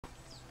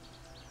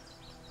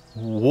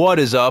What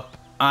is up?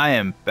 I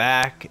am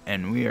back,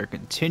 and we are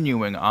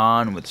continuing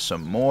on with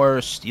some more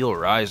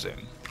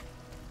Steelrising.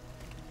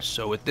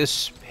 So with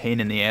this pain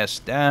in the ass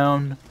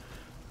down,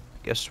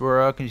 guess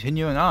we're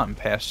continuing on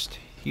past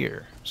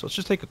here. So let's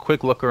just take a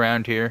quick look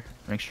around here,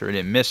 make sure I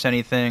didn't miss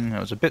anything. I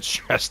was a bit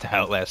stressed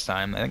out last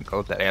time. I think I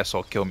let that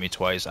asshole kill me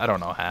twice. I don't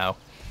know how.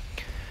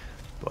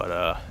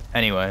 But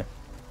anyway,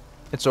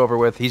 it's over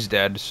with. He's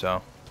dead,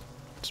 so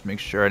let's make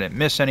sure I didn't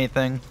miss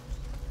anything.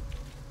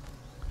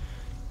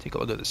 Take a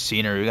look at the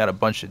scenery. We got a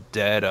bunch of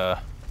dead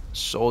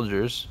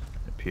soldiers,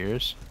 it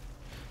appears.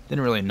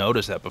 Didn't really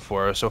notice that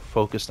before. I was so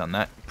focused on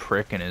that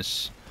prick and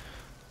his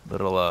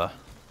little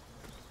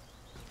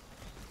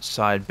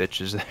side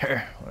bitches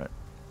there. What?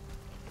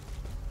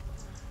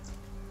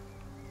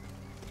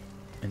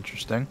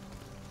 Interesting.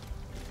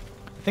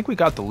 I think we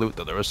got the loot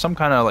though. There was some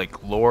kind of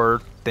like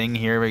lore thing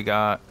here we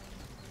got.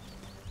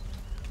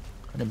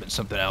 Could have been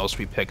something else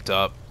we picked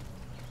up.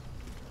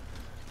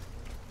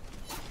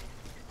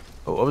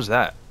 Oh, what was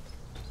that?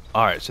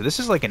 Alright, so this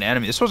is like an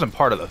enemy. This wasn't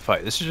part of the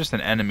fight. This is just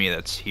an enemy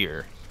that's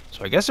here.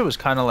 So I guess it was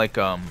kind of like,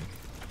 I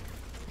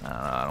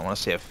don't want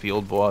to say a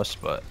field boss,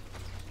 but...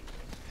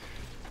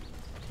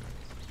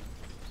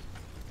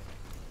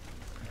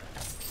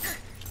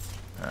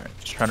 Alright,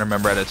 just trying to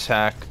remember how to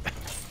attack.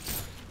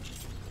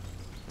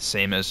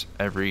 Same as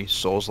every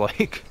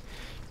Souls-like.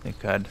 I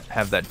think I'd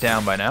have that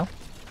down by now.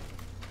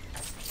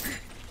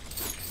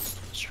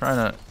 Just trying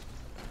to...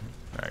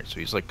 Alright, so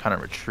he's like kind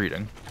of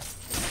retreating.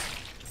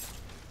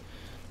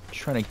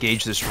 Trying to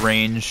gauge this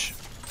range.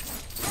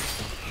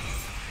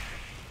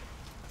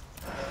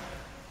 I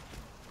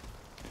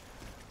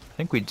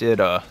think we did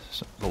the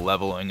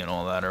leveling and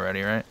all that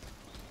already, right?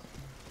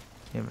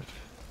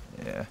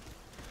 Yeah.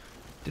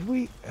 Did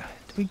we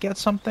get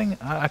something?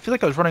 I feel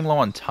like I was running low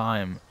on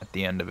time at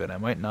the end of it. I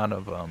might not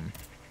have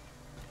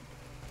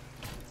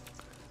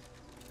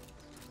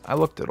I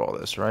looked at all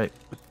this, right?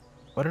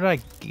 What did I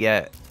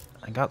get?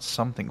 I got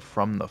something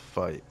from the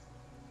fight.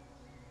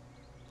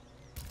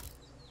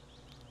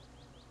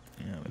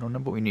 Yeah, we don't know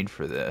what we need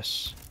for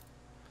this.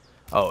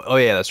 Oh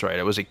yeah, that's right.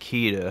 It was a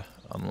key to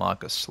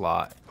unlock a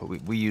slot, but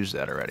we used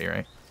that already,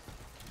 right?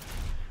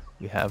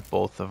 We have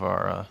both of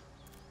our.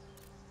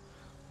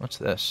 What's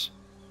this?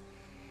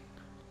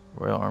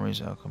 Royal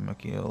Army's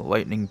alchemical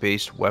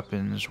lightning-based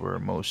weapons were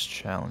most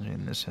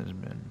challenging. This has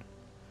been.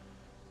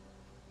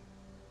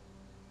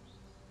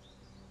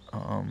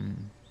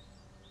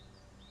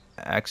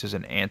 Acts as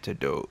an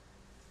antidote.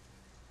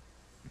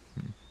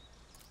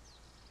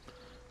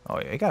 Oh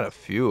yeah, I got a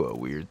few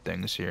weird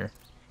things here.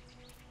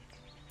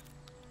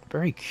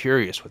 Very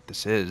curious what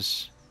this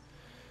is.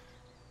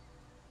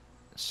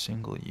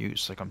 Single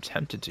use. Like, I'm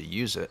tempted to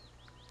use it.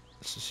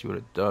 Let's just see what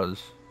it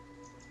does.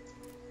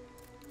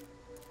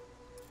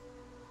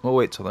 We'll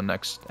wait till the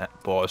next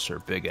boss or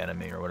big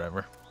enemy or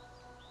whatever.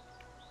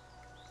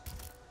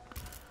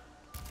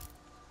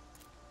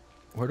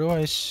 Where do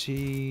I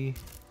see...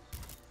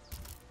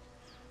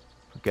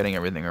 We're getting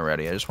everything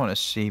already. I just want to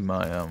see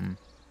my,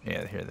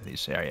 yeah, here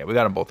these. Yeah, we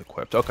got them both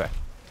equipped. Okay.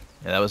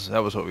 Yeah, that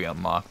was what we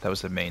unlocked. That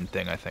was the main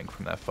thing, I think,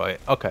 from that fight.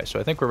 Okay, so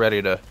I think we're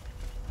ready to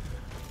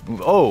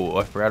move. Oh,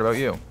 I forgot about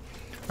you. All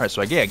right,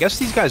 so yeah, I guess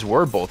these guys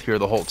were both here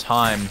the whole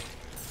time.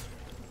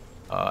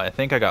 I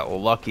think I got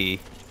lucky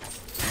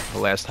the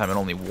last time and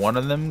only one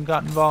of them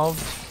got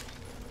involved.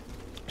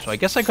 So I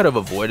guess I could have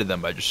avoided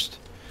them by just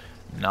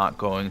not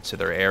going to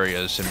their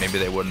areas, and maybe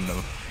they wouldn't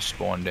have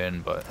spawned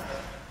in, but...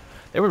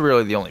 They were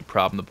really the only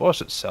problem. The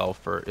boss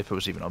itself, or if it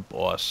was even a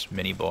boss,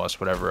 mini-boss,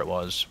 whatever it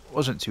was,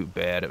 wasn't too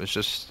bad. It was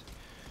just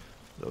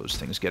those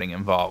things getting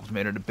involved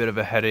made it a bit of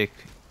a headache.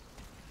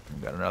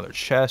 We got another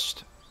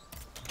chest.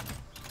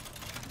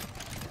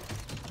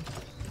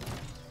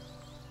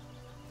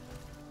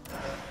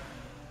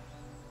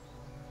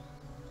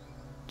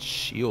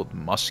 Shield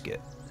musket.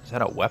 Is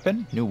that a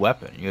weapon? New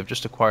weapon. You have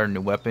just acquired a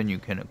new weapon. You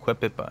can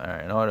equip it, but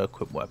alright, I know how to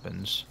equip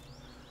weapons.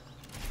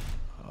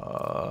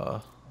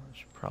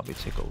 Probably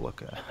take a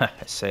look at.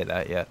 I say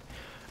that yet.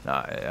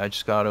 Nah, I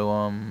just got to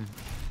go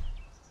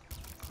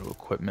to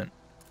equipment.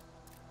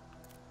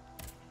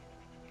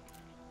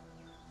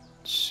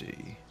 Let's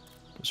see.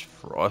 Does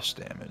frost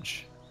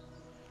damage.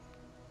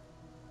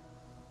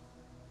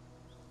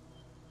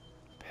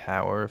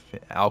 Power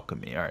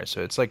alchemy. All right,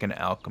 so it's like an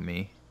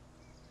alchemy.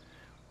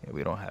 Yeah,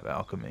 we don't have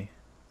alchemy.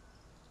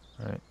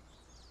 All right.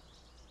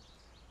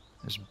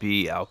 There's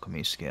B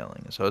alchemy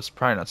scaling, so it's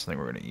probably not something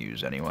we're gonna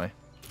use anyway.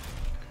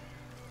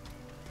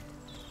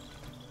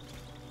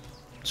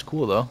 It's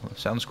cool though. It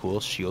sounds cool.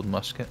 Shield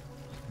musket.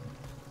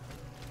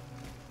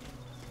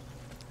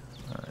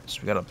 Alright, so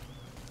we got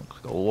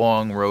a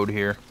long road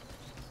here.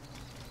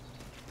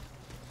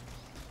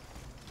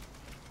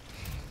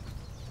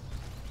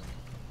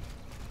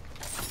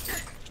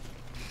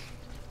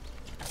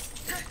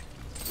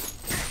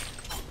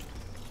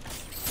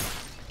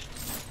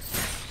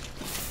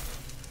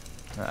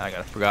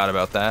 I forgot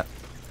about that.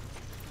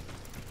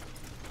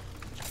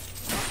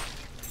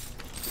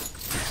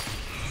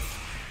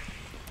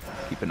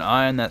 Keep an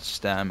eye on that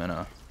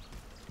stamina.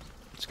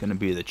 It's gonna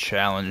be the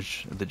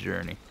challenge of the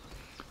journey.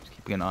 Just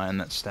keeping an eye on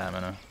that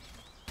stamina.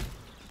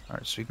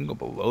 Alright, so we can go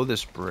below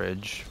this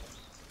bridge.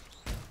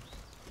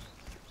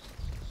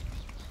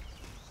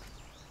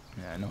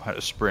 Yeah, I know how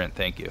to sprint,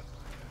 thank you.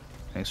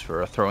 Thanks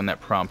for throwing that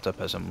prompt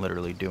up as I'm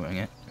literally doing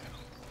it.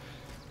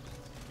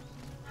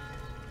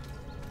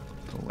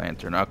 The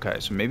lantern, okay,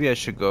 so maybe I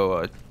should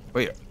go,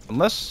 wait,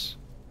 unless...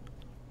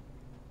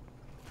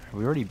 Have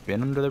we already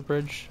been under the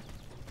bridge?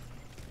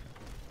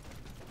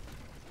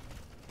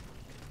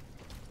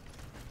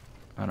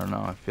 I don't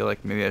know, I feel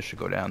like maybe I should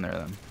go down there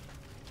then.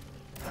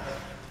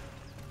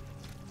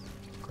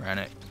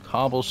 Granite,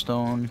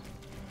 cobblestone.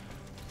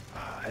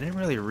 I didn't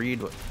really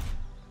read what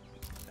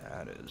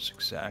that is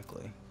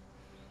exactly.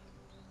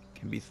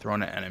 Can be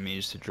thrown at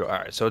enemies to draw.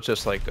 Alright, so it's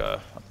just like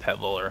a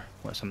pebble or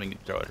something you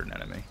throw at an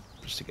enemy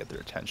just to get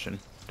their attention.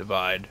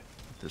 Divide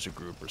if there's a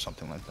group or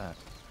something like that.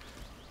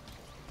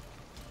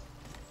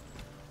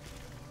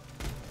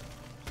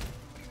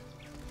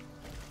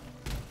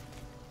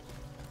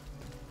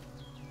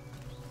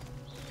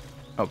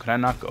 Oh, can I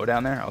not go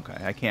down there? Okay,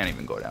 I can't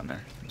even go down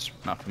there. It's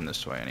not from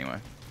this way anyway.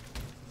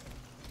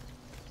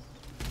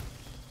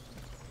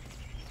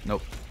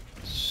 Nope.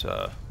 It's,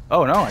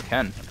 oh no, I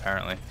can,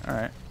 apparently.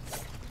 Alright.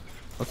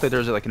 Looks like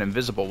there's like an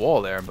invisible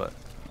wall there, but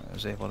I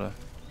was able to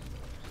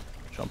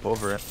jump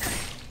over it.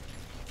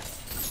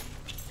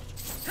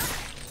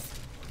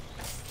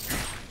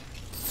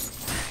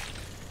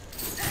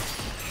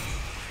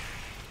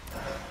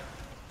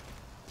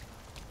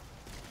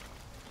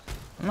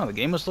 I don't know, the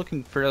game was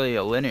looking fairly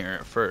linear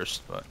at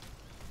first, but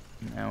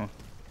now...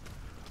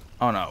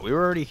 Oh no, we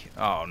were already...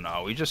 Oh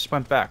no, we just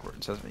went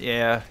backwards.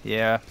 Yeah.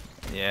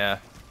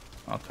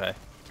 Okay.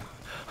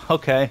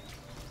 Okay.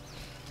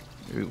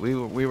 We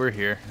were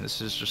here.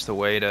 This is just the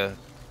way to...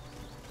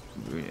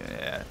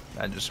 Yeah,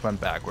 I just went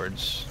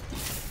backwards.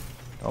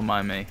 Don't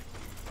mind me.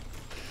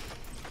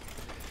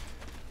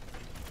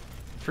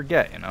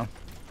 Forget, you know.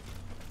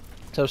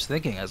 So I was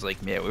thinking, I was like,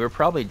 yeah, we were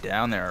probably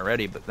down there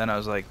already, but then I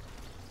was like...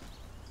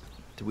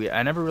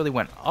 I never really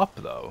went up,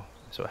 though.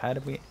 So how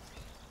did we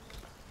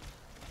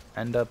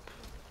end up,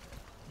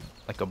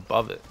 like,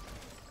 above it?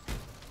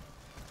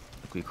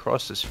 Like, we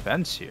crossed this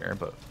fence here,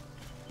 but...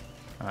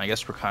 I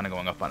guess we're kind of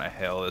going up on a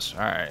hill.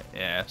 Alright,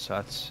 yeah, so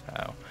that's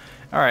how...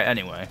 Alright,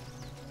 anyway.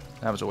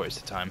 That was a waste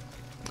of time.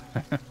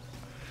 In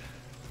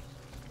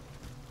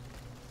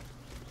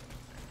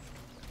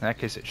that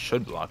case, it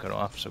should block it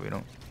off, so we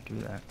don't do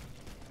that.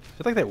 I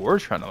feel like they were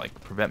trying to, like,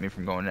 prevent me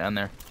from going down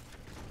there.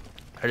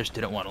 I just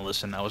didn't want to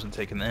listen. I wasn't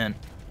taking the hint.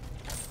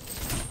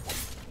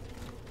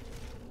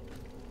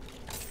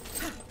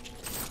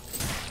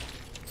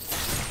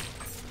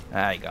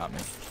 Ah, he got me.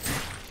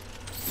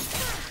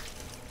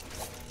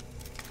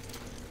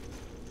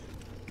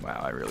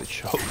 Wow, I really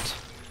choked.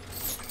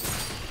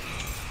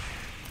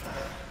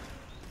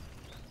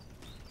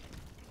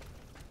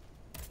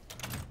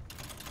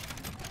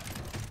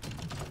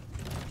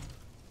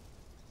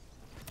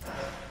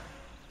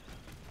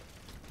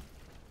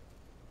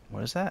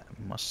 What is that?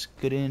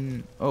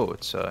 Muscadin. Oh,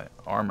 it's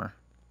armor.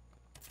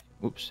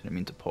 Oops, didn't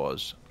mean to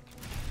pause.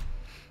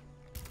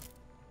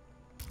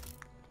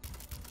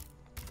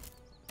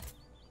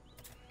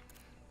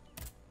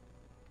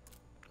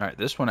 Alright,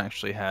 this one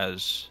actually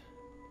has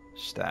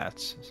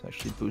stats. It's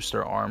actually boost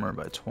our armor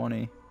by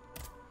 20.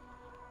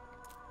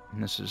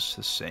 And this is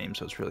the same,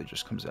 so it really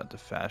just comes out to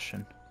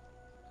fashion.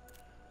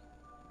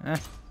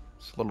 It's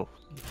a little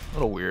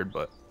weird,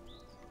 but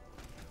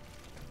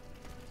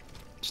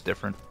it's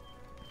different.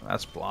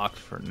 That's blocked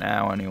for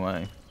now,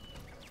 anyway.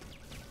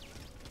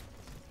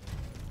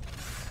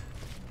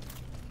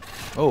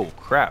 Oh,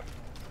 crap.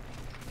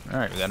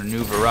 Alright, we got a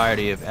new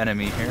variety of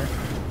enemy here.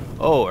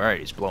 Oh, alright,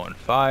 he's blowing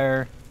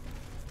fire.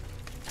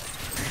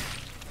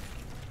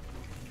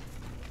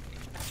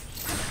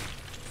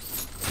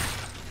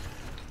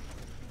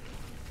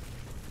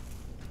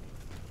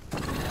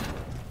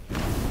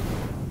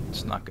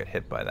 Let's not get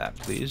hit by that,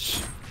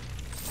 please.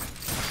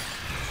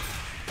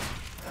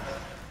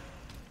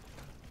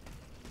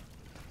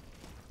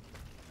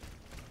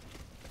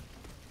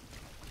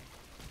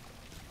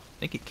 I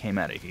think it came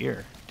out of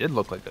here. It did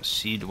look like a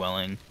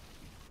sea-dwelling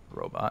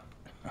robot.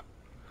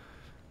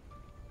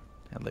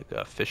 Had like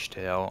a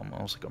fishtail,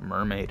 almost like a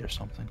mermaid or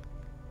something.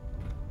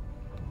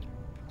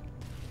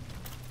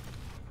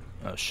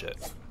 Oh shit,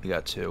 we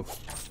got two.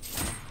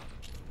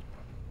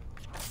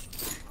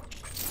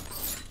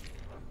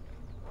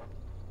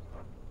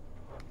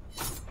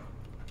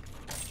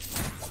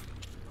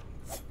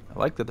 I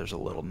like that there's a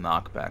little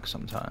knockback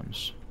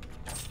sometimes.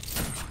 It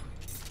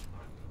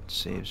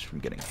saves from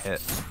getting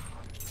hit.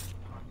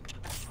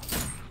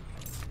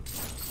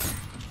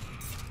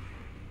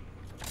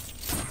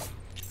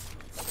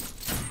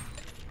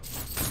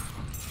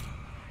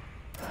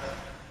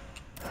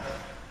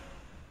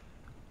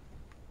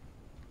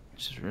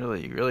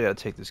 You really gotta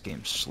take this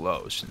game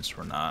slow since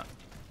we're not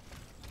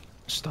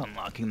stun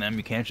locking them.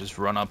 You can't just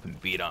run up and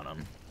beat on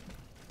them.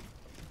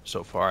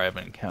 So far, I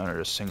haven't encountered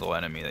a single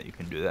enemy that you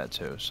can do that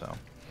to, so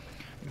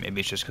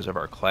maybe it's just because of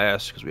our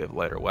class, because we have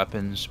lighter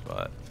weapons,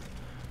 but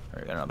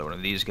Alright, got another one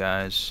of these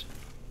guys.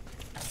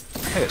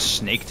 Like a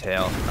snake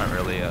tail, not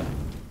really a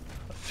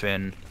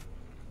fin.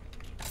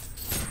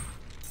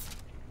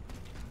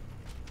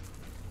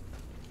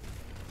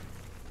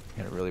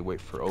 Gotta really wait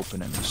for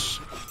openings.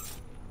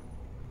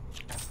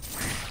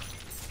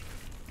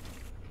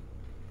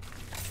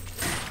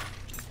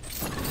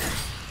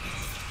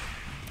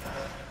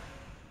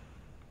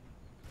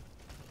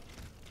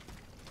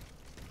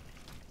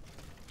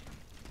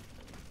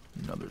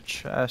 Another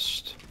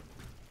chest.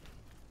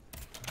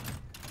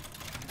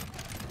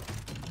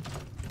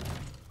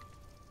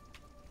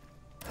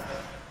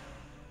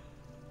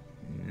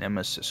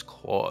 Nemesis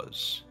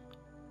claws.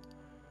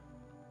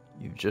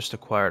 You've just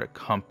acquired a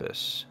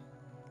compass.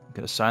 You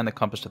can assign the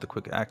compass to the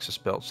quick access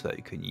belt so that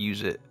you can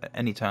use it at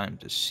any time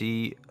to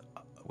see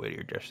way to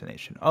your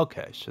destination.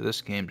 Okay, so this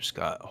game just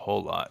got a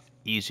whole lot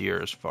easier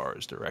as far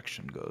as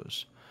direction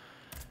goes.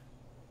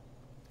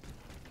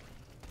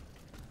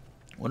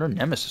 What are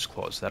Nemesis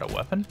claws? Is that a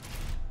weapon?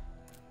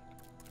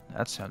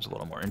 That sounds a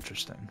little more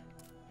interesting.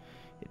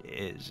 It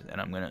is, and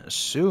I'm going to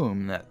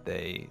assume that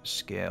they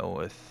scale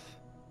with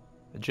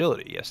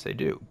agility. Yes, they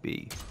do.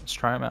 B. Let's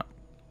try them out.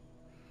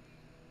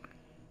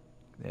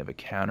 They have a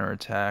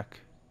counterattack.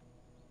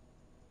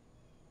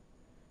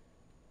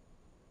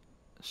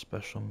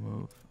 Special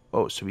move.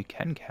 Oh, so we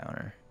can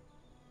counter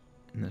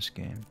in this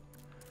game.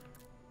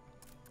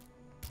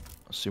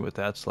 Let's see what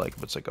that's like.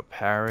 If it's like a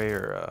parry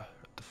or a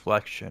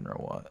deflection or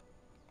what.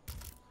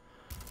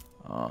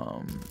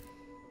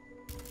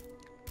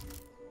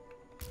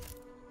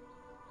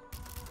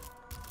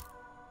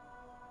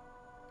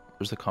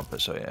 Where's the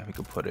compass? Oh yeah, we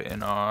can put it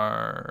in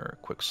our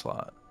quick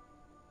slot.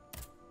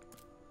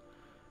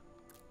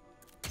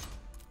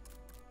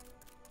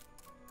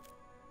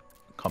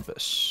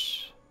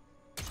 Compass.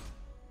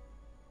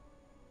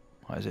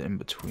 Why is it in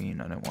between?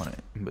 I don't want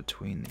it in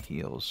between the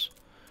heels.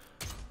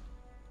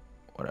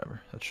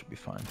 Whatever, that should be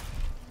fine.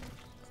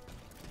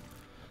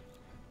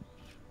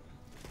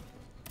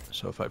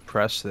 So if I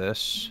press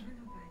this...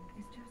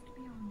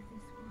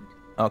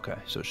 Okay,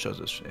 so it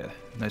shows us, yeah,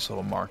 nice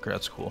little marker,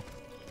 that's cool.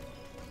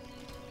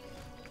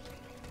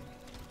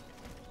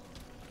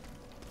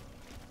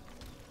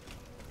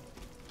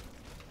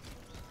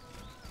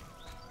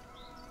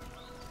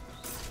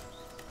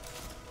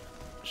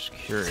 Just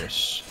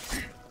curious.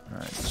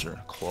 Alright, these are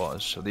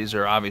claws. So these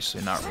are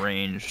obviously not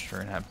ranged. They're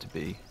gonna have to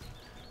be.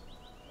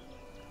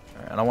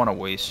 Alright, I don't want to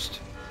waste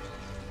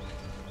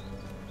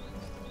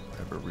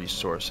whatever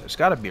resource. There's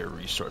gotta be a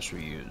resource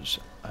we use.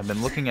 I've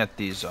been looking at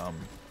these, I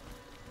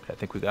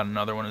think we got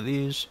another one of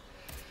these.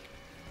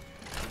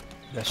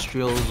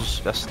 Vestals.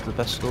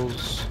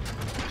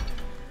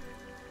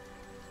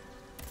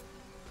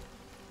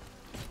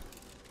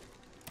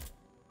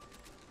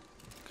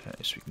 Okay,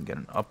 so we can get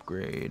an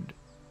upgrade.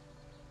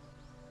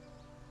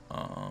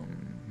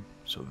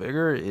 So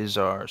vigor is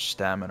our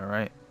stamina,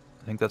 right?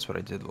 I think that's what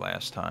I did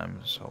last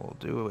time, so we'll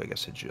do, I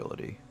guess,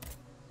 agility.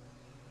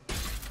 I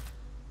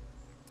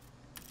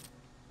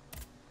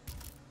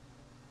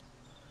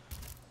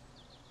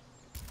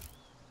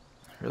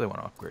really want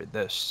to upgrade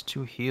this.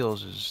 2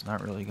 heals is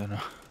not really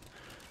gonna...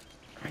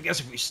 I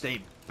guess if we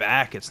stay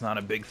back, it's not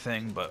a big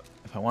thing, but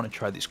if I want to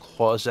try these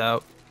claws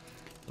out,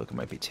 look, I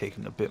might be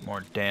taking a bit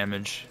more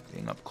damage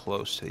being up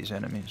close to these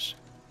enemies.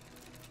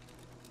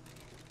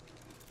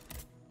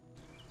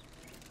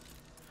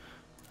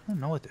 I don't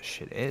know what this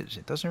shit is.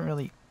 It doesn't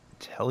really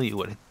tell you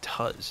what it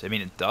does. I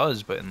mean, it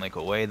does, but in like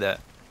a way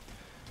that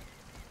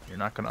you're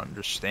not going to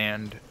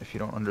understand if you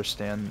don't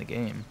understand the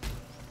game.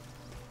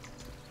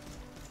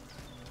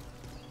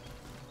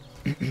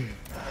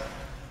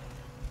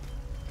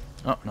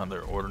 Oh,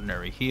 another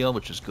ordinary heal,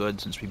 which is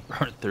good since we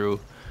burned through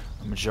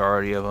a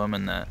majority of them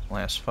in that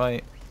last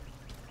fight.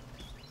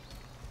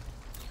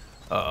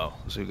 Uh-oh,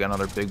 so we got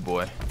another big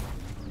boy.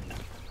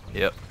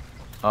 Yep.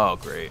 Oh,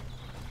 great.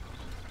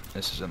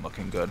 This isn't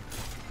looking good.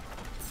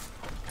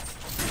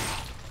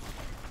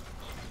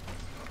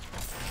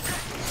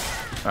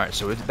 Alright,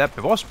 so that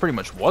boss pretty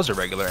much was a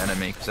regular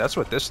enemy, because that's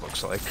what this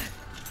looks like.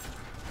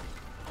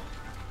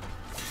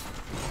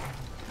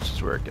 This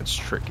is where it gets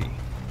tricky.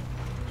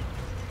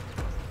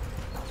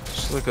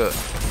 Just look at...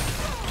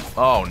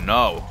 Oh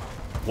no.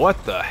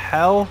 What the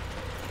hell?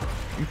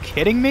 Are you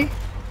kidding me?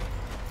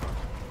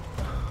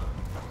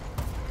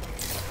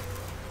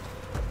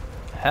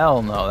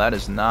 Hell no, that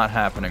is not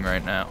happening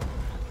right now.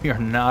 We are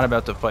not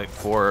about to fight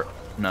for...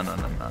 No.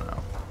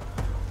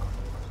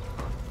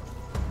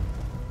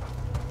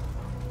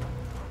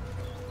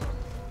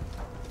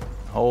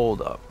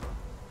 Hold up.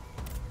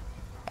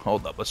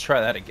 Let's try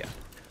that again.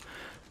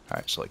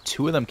 Alright, so like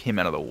 2 of them came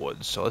out of the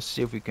woods, so let's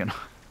see if we can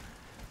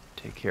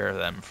take care of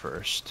them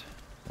first.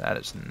 That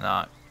is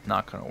not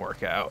going to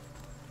work out.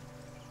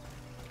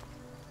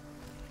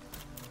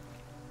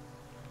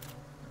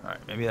 Alright,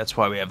 maybe that's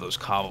why we have those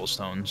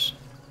cobblestones.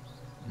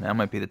 Now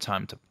might be the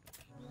time to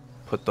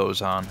put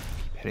those on.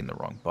 Keep hitting the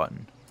wrong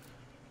button.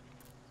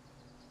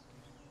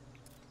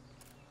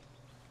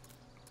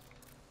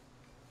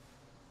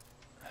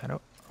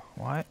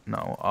 Why?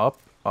 No,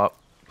 up,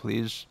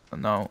 please.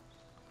 No.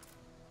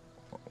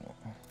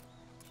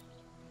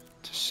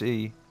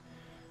 see.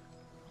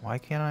 Why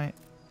can't I?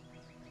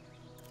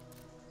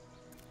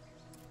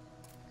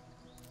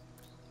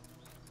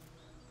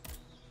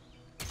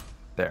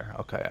 There.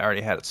 Okay, I already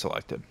had it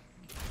selected.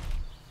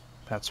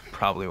 That's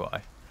probably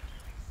why.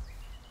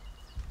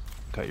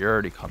 Okay, you're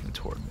already coming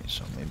toward me,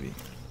 so maybe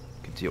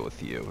I can deal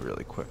with you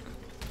really quick.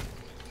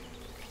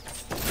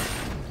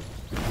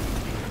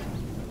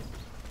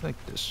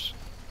 Like this.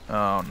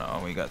 Oh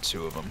no, we got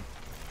two of them.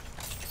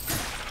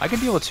 I can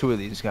deal with two of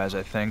these guys,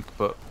 I think,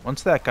 but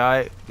once that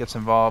guy gets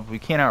involved, we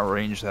can't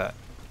outrange that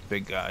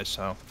big guy,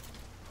 so.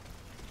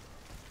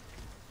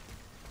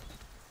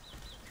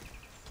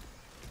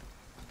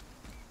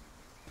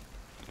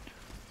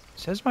 It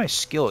says my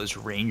skill is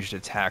ranged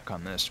attack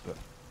on this, but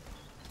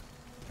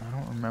I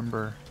don't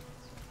remember.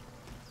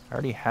 I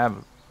already have.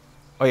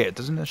 Oh yeah,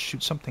 doesn't this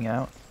shoot something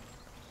out?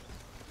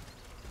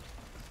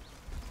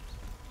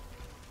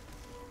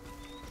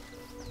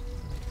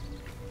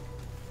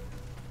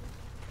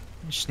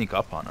 Sneak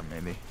up on him,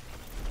 maybe.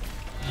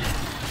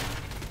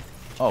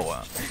 Oh,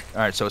 wow.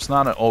 Alright, so it's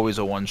not always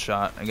a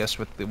one-shot. I guess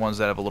with the ones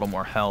that have a little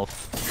more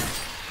health.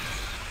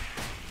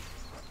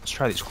 Let's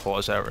try these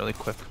claws out really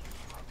quick.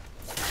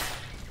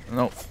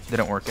 Nope,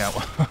 didn't work out.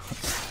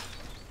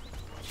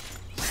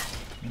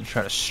 You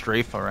try to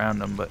strafe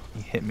around him, but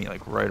he hit me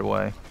like right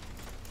away.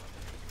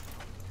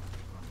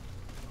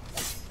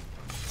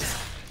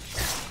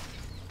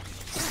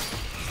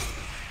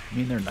 I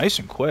mean, they're nice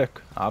and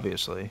quick,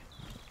 obviously.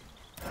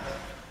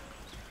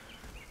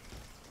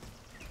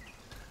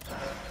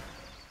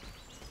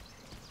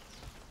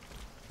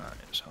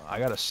 I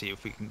gotta see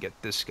if we can get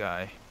this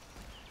guy,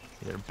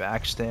 either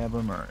backstab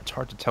him, or it's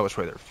hard to tell which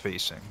way they're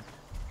facing.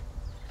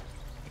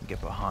 Can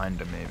get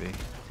behind him, maybe.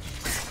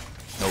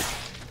 Nope.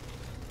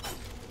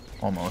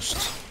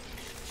 Almost.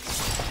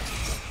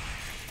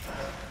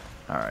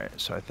 Alright,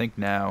 so I think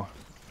now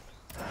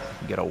we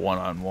can get a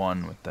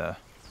one-on-one with the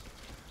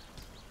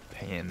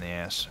pain in the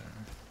ass.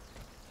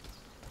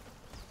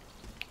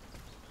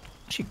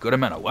 Actually, good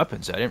amount of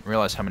weapons. I didn't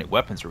realize how many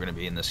weapons were going to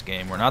be in this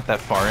game. We're not that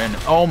far in.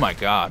 Oh my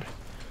god.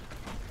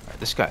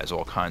 This guy has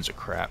all kinds of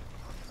crap.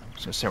 I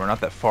was going to say, we're not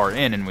that far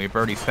in, and we've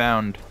already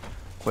found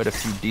quite a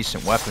few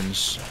decent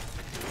weapons.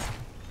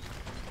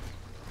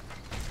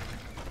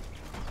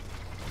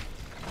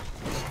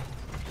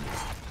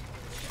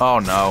 Oh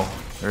no,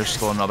 there's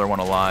still another one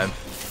alive.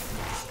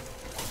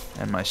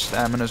 And my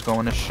stamina's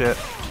going to shit.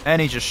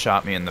 And he just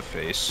shot me in the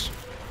face.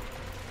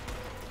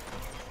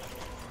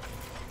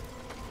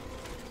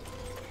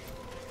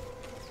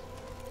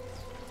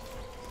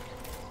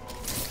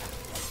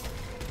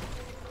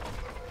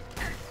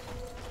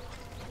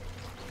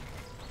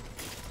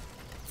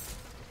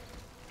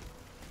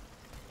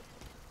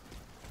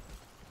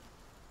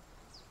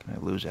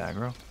 Lose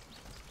aggro.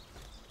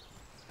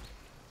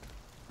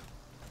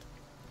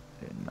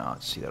 Did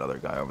not see that other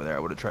guy over there. I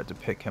would have tried to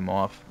pick him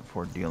off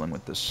before dealing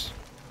with this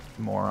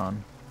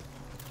moron.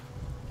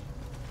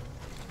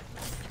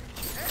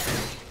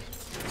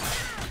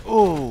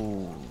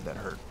 Oh, that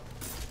hurt.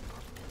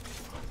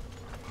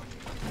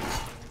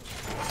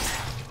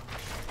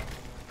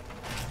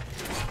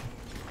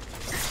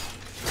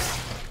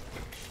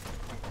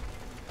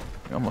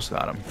 We almost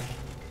got him.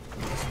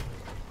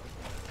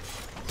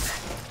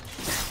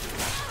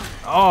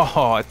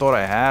 Oh, I thought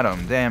I had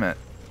him. Damn it.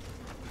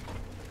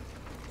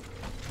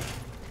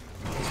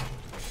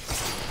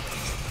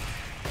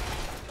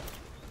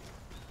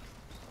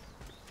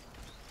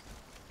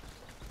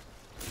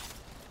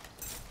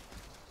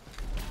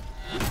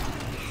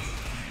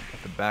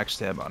 Got the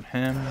backstab on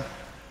him.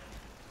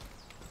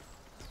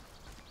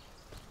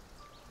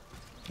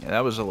 Yeah,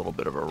 that was a little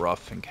bit of a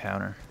rough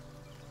encounter.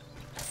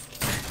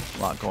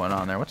 A lot going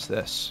on there. What's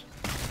this?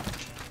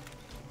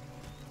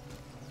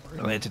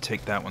 Really had to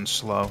take that one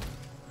slow.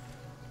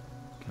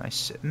 Can I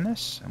sit in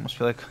this? I almost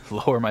feel like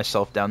lower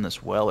myself down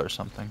this well or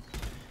something.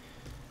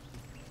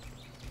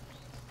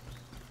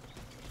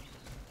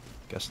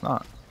 Guess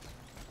not.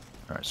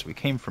 Alright, so we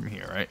came from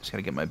here, right? Just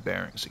gotta get my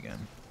bearings again.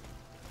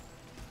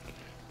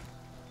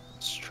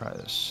 Let's try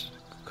this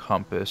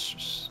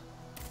compass.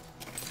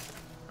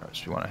 Alright,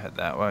 so we want to head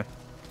that way.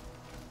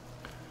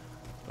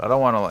 But I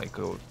don't want to like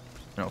go,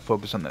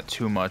 focus on that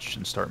too much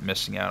and start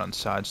missing out on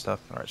side stuff.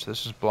 Alright, so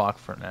this is blocked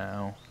for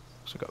now.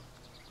 Looks like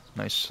a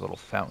nice little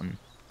fountain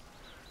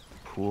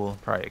pool.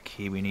 Probably a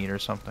key we need or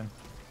something.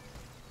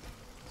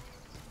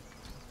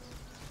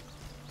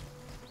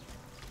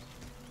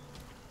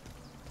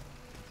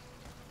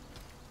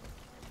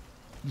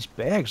 These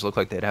bags look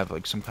like they'd have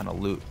like some kind of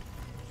loot.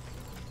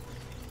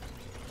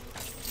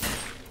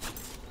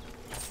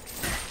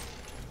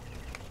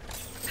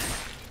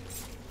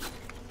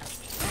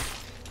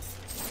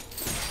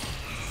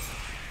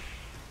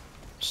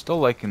 Still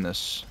liking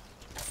this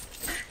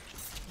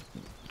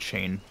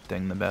chain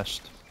thing the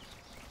best.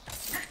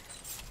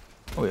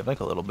 Oh, we have like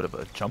a little bit of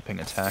a jumping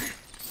attack.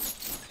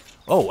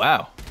 Oh,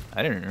 wow.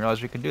 I didn't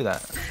realize we could do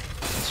that.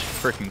 That's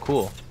freaking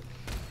cool.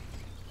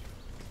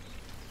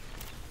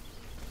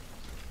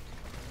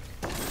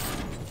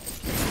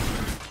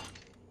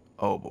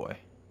 Oh, boy.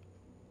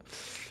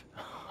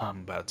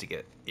 I'm about to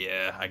get...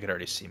 Yeah, I could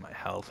already see my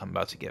health. I'm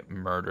about to get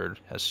murdered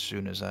as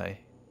soon as I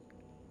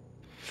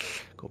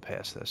go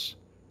past this.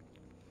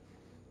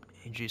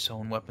 AG's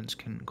own weapons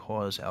can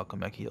cause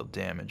alchemical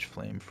damage,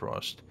 flame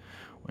frost,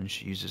 when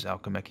she uses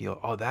alchemical.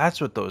 Oh,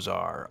 that's what those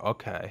are.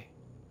 Okay.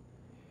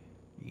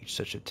 Each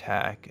such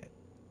attack,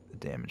 the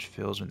damage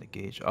fills when the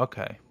gauge.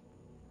 Okay.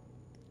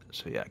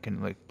 So yeah, I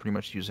can like pretty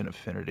much use an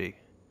affinity.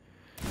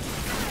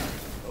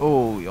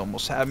 Oh, you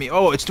almost had me.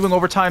 Oh, it's doing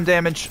overtime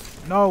damage.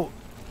 No.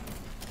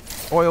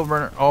 Oil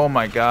burner. Oh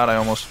my god, I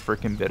almost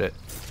freaking bit it.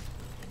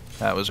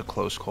 That was a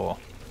close call.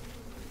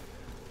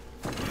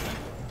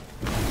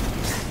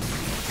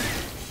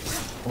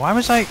 Why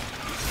was I...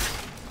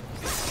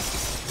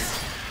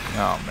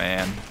 Oh,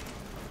 man.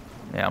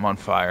 Yeah, I'm on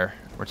fire.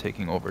 We're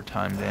taking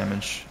overtime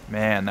damage.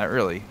 Man, that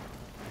really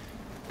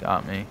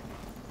got me.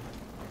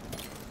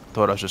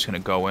 Thought I was just going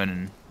to go in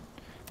and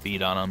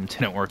beat on him.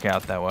 Didn't work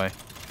out that way.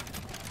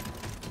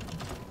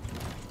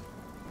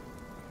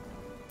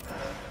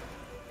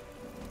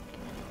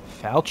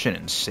 Falchion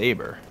and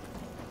Saber.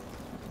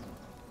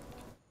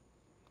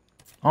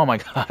 Oh my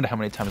god, how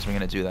many times am I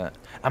going to do that?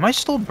 Am I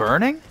still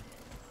burning?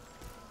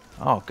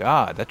 Oh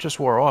god, that just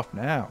wore off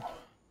now.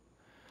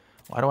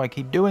 Why do I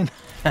keep doing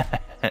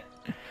that?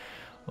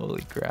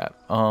 Holy crap.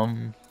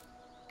 Alright,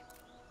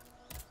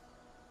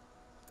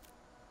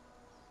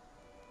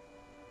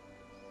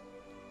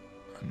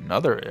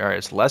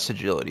 it's less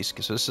agility,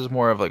 so this is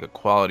more of like a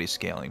quality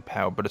scaling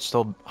power, but it's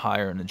still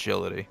higher in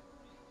agility.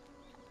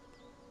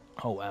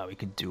 Oh wow, we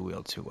could dual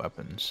wield 2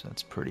 weapons.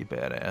 That's pretty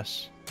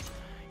badass.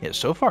 Yeah,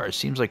 so far it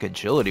seems like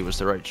agility was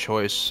the right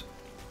choice.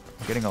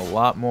 I'm getting a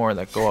lot more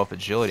that go off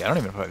agility. I don't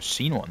even know if I've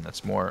seen one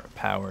that's more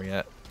power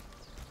yet.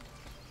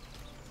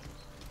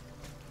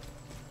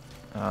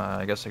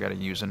 I guess I gotta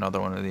use another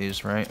one of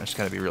these, right? I just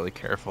gotta be really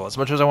careful. As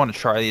much as I want to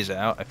try these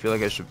out, I feel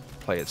like I should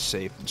play it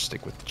safe and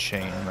stick with the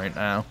chain right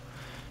now.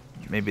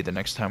 Maybe the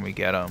next time we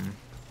get,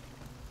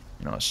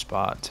 you know, a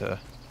spot to...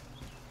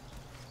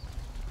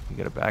 You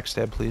get a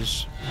backstab,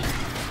 please?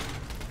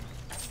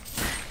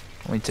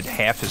 Only did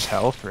half his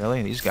health,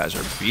 really? These guys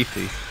are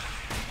beefy.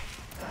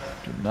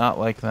 Do not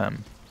like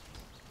them.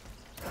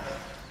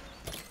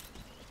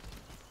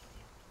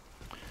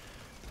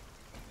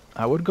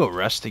 I would go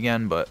rest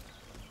again, but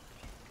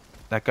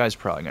that guy's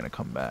probably going to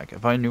come back.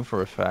 If I knew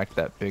for a fact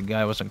that big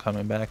guy wasn't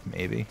coming back,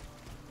 maybe.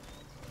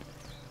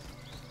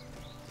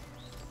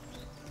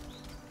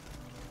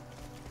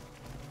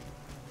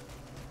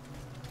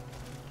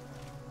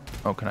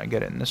 Oh, can I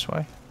get in this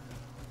way?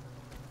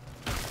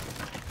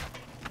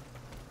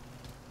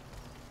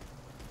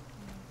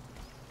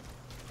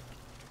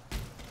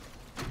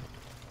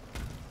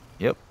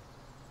 Yep.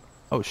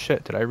 Oh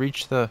shit, did I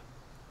reach the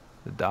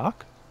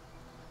dock?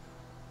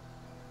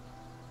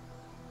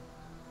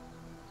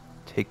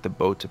 Take the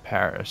boat to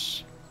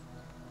Paris.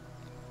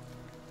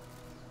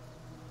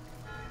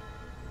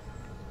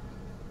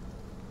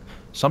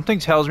 Something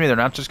tells me they're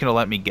not just gonna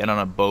let me get on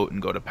a boat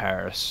and go to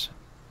Paris.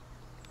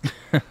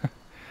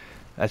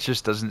 That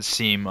just doesn't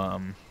seem,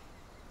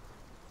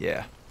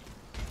 yeah.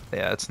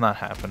 Yeah, it's not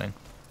happening.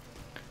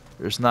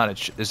 There's not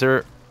a is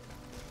there...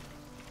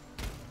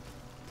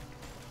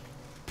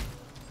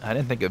 I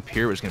didn't think a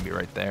pier was going to be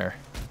right there.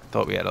 I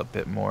thought we had a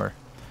bit more.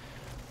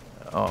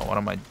 Oh, what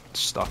am I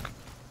stuck?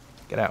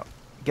 Get out.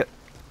 Get...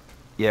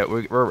 Yeah,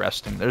 we're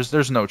resting.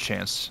 There's no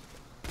chance.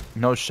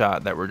 No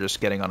shot that we're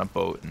just getting on a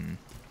boat and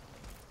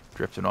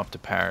drifting off to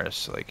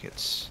Paris. Like,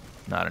 it's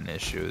not an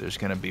issue. There's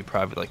going to be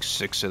probably like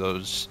 6 of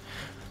those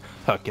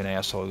fucking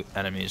asshole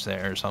enemies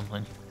there or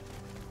something.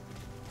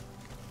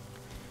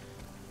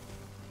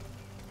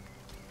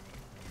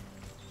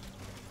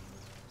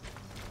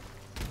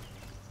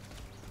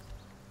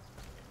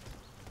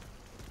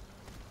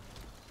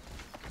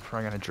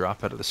 Probably gonna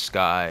drop out of the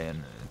sky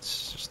and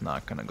it's just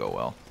not gonna go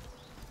well.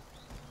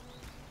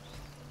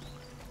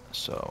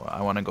 So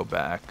I want to go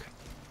back,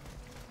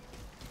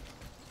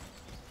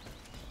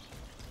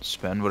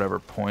 spend whatever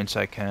points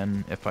I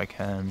can, if I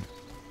can,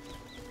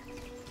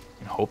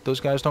 and hope those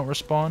guys don't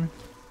respawn.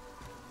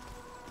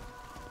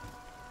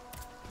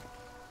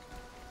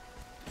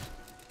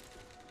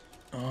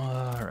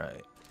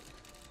 Alright.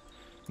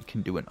 We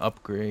can do an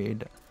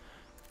upgrade.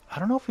 I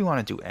don't know if we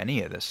want to do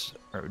any of this,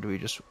 or do we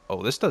just...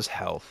 Oh, this does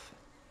health.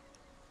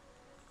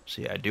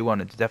 So yeah, I do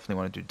want to definitely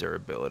want to do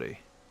durability.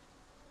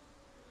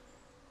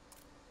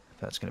 If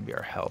that's going to be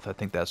our health, I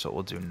think that's what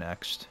we'll do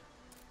next.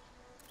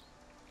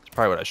 It's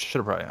probably what I should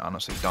have probably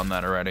honestly done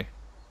that already.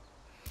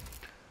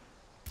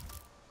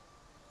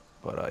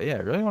 But yeah, I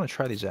really want to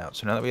try these out.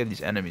 So now that we have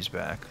these enemies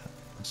back,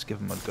 let's give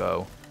them a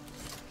go.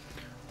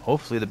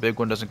 Hopefully the big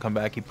one doesn't come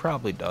back. He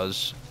probably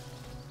does.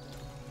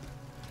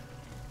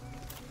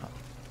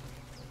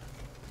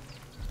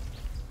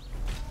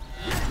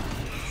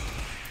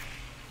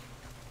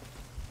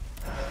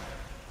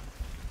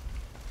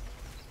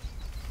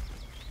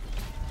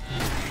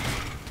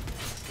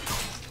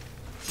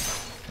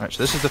 Alright,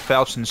 so this is the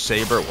Falchion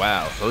Saber.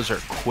 Wow, those are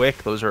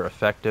quick, those are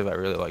effective. I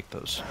really like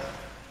those.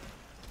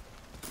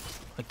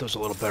 I like those a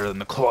little better than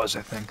the claws,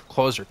 I think.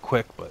 Claws are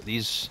quick, but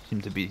these seem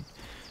to be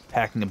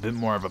packing a bit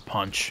more of a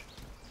punch,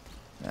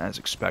 as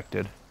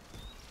expected.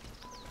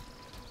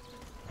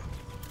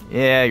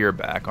 Yeah, you're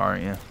back,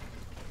 aren't you?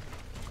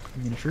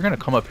 I mean, if you're gonna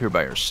come up here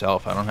by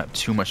yourself, I don't have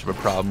too much of a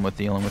problem with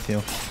dealing with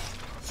you.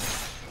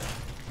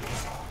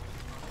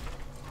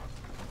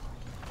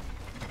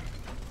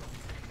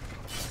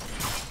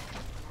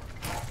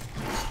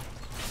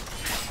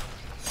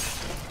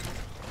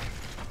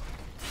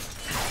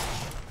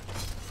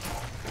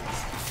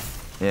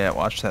 Yeah,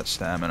 watch that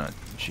stamina.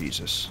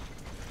 Jesus.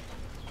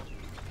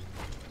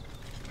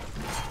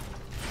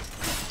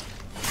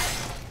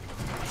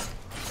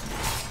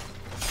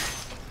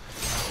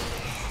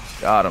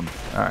 Got him.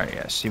 Alright,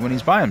 yeah. See, when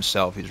he's by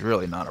himself, he's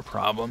really not a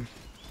problem.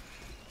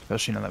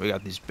 Especially now that we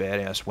got these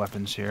badass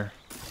weapons here.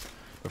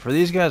 But for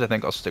these guys, I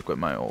think I'll stick with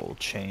my old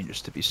chain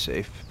just to be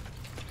safe.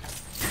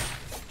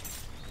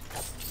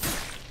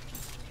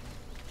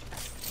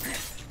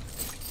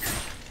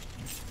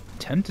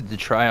 Tempted to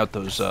try out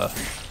those,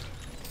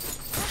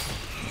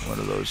 what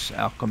are those?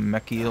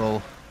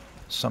 Alchemical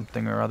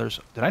something or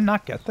others. Did I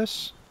not get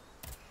this?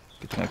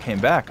 Good thing I came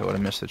back. I would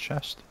have missed the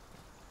chest.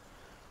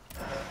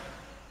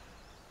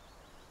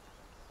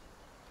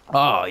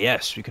 Oh,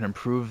 yes. We can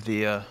improve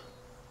the,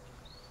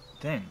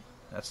 thing.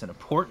 That's an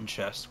important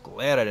chest.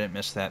 Glad I didn't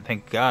miss that.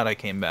 Thank God I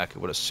came back. It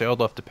would have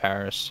sailed off to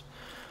Paris.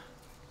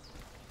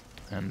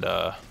 And,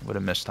 would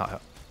have missed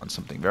out on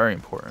something very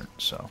important.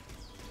 So,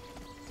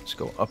 let's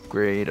go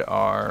upgrade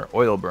our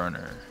oil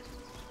burner.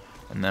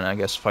 And then I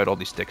guess fight all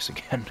these dicks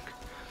again.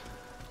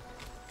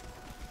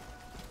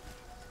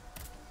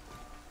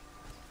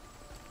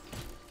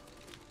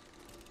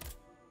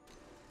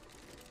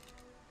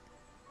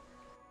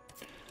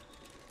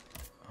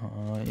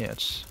 Yeah,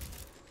 it's...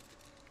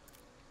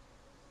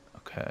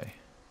 Okay.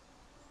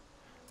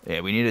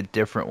 Yeah, we need a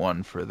different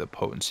one for the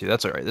potency.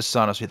 That's alright. This is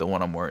honestly the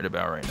one I'm worried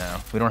about right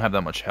now. We don't have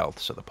that much health,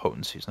 so the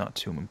potency is not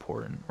too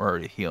important. We're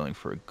already healing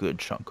for a good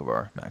chunk of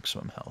our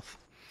maximum health.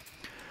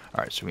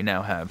 Alright, so we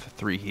now have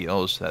 3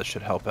 heals. That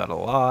should help out a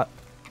lot.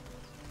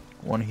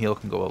 1 heal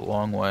can go a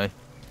long way.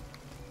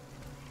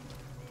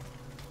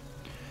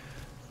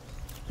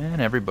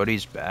 And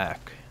everybody's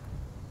back.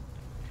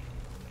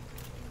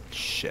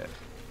 Shit.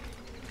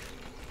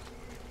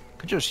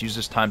 Could just use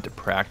this time to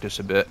practice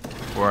a bit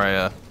before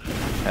I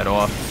head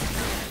off.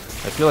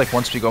 I feel like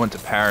once we go into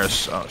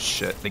Paris, oh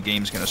shit, the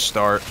game's gonna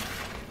start.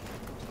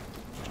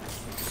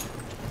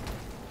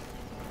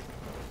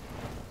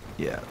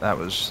 Yeah, that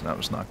was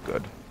not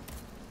good.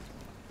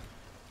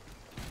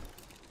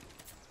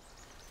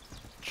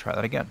 Try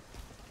that again.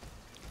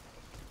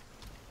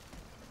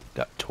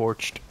 Got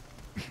torched.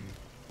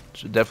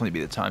 Should definitely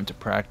be the time to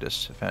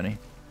practice, if any.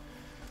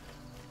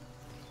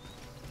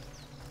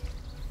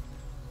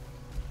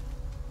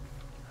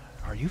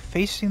 Are you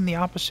facing the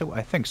opposite way?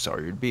 I think so.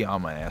 You'd be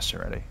on my ass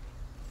already.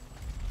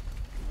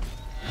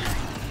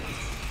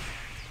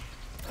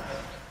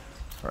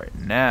 Alright,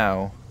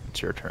 now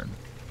it's your turn.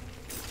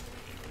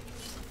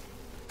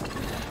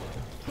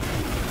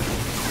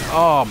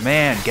 Oh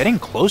man, getting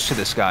close to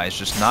this guy is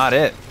just not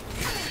it.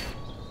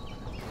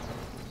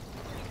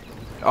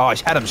 Oh, I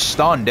had him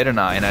stunned, didn't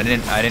I? And I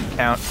didn't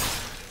count.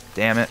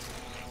 Damn it.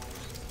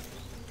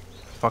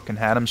 Fucking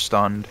had him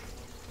stunned.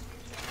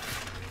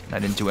 And I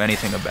didn't do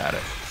anything about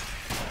it.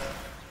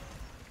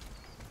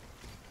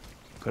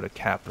 Could have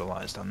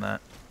capitalized on that.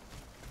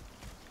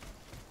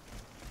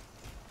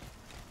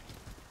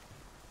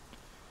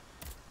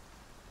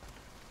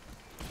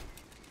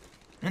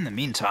 In the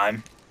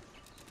meantime,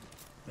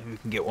 maybe we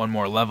can get one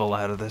more level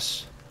out of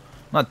this.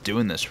 I'm not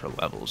doing this for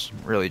levels,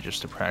 really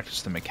just to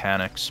practice the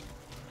mechanics.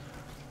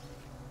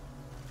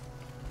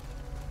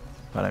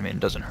 But I mean, it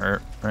doesn't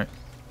hurt, right?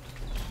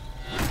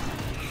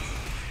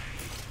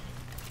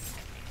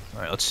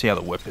 Alright, let's see how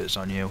the whip is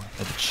on you.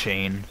 The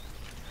chain.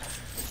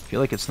 I feel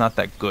like it's not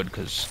that good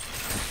because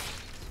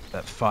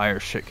that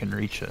fire shit can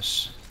reach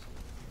us.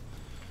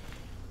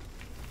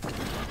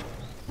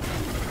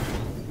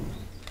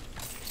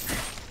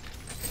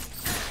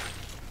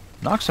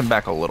 Knocks him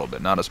back a little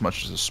bit, not as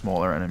much as the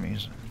smaller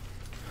enemies.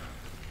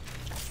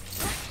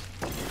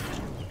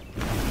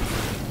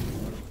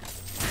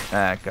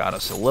 That got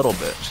us a little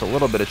bit. Just a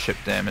little bit of chip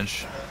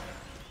damage.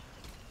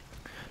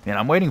 Man,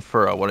 I'm waiting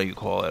for, what do you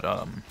call it?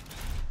 What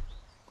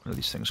are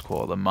these things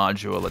called? A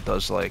module that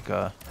does, like,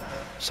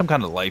 some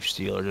kind of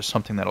lifesteal or just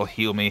something that'll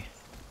heal me.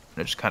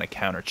 And just kind of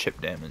counter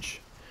chip damage.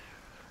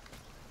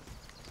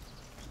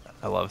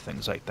 I love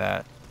things like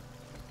that.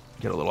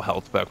 Get a little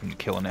health back when you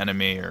kill an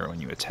enemy or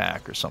when you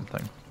attack or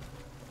something.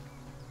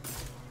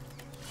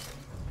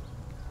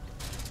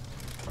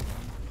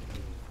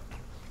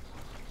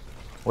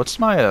 What's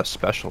my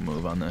special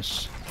move on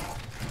this?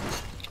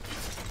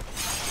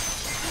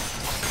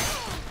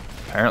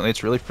 Apparently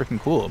it's really freaking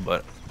cool,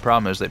 but the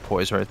problem is they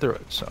poise right through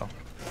it, so...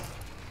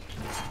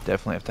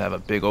 Definitely have to have a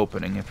big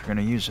opening if you're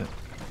gonna use it.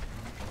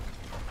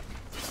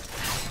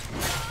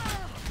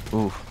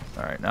 Ooh,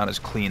 alright, not as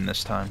clean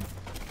this time.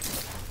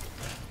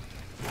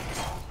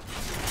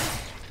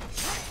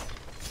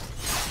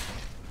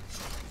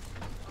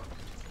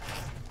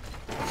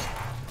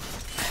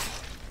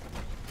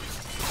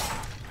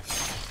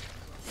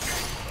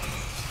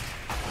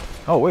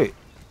 Oh, wait.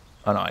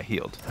 Oh, no, I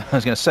healed. I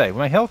was going to say,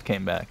 my health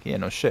came back. Yeah,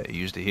 no shit. I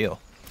used to heal.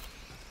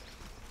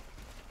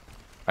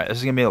 Alright, this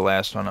is going to be the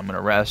last one. I'm going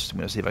to rest. I'm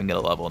going to see if I can get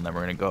a level, and then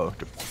we're going to go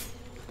to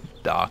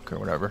dock or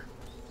whatever.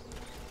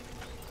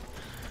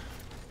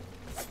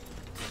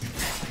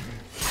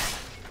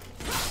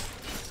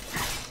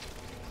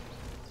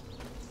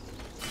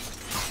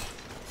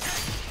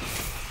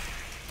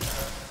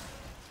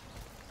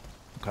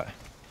 Okay.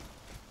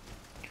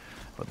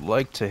 Would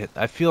like to hit...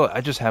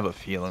 I just have a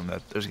feeling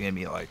that there's going to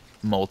be, like,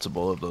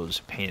 multiple of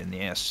those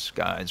pain-in-the-ass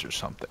guys or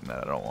something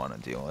that I don't want to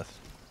deal with.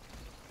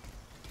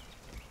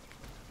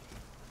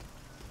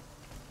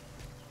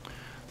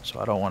 So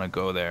I don't want to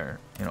go there,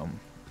 you know,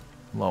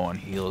 low on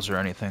heals or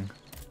anything.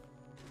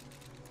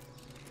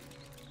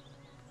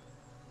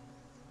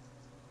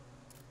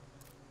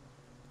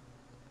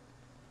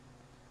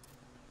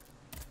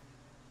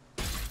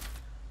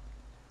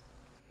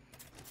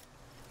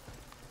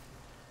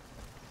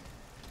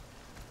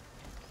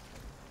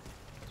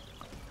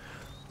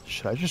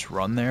 Should I just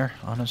run there,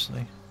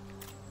 honestly?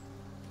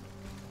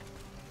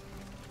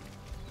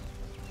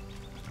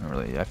 Not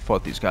really. I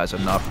fought these guys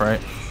enough,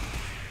 right?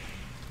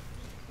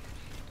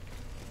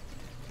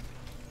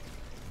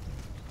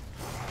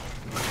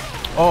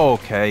 Oh,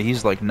 okay.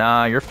 He's like,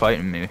 nah, you're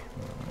fighting me.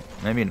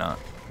 Maybe not.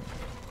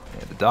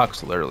 Yeah, the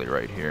dock's literally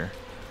right here.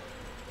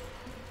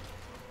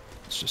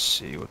 Let's just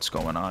see what's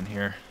going on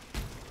here.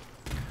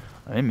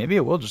 I mean, maybe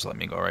it will just let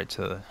me go right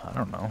to... I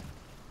don't know.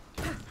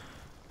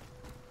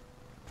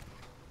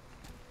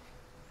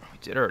 We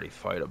did already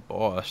fight a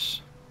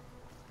boss.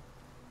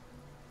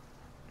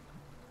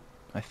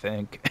 I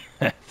think.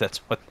 That's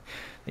what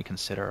they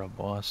consider a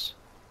boss.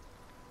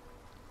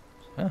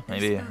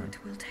 Maybe. This boat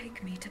will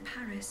take me to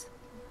Paris.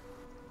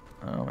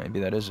 Oh, maybe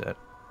that is it.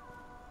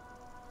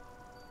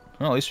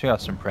 Well, at least we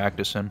got some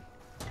practice in.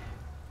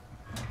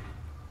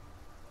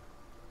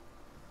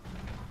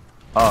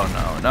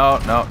 Oh,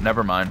 no,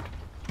 never mind.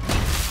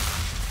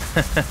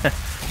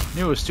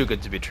 Knew it was too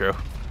good to be true.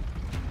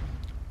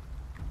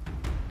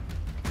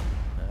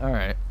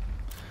 Alright.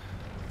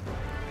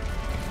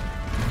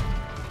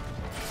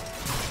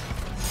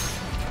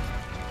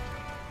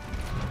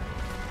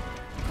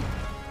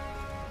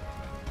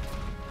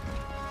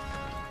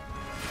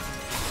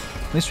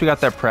 At least we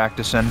got that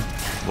practice in.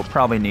 We'll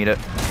probably need it.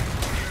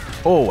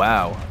 Oh,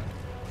 wow.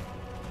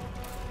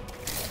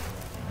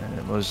 And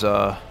it was,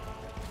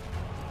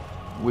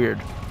 weird.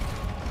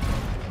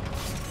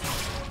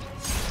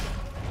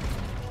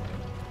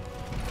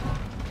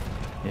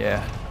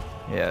 Yeah.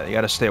 Yeah, you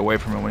gotta stay away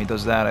from him when he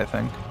does that, I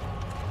think.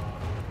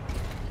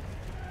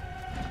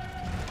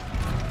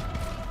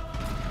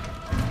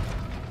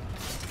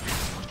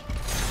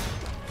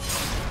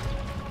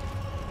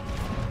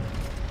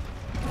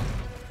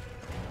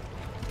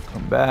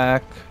 Come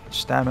back.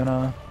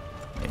 Stamina.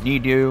 I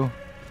need you.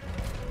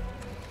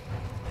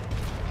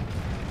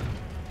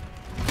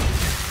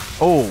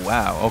 Oh,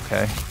 wow,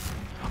 okay.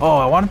 Oh,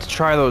 I wanted to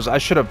try those. I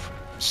should have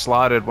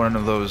slotted one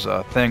of those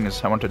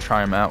things. I want to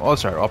try them out. Oh,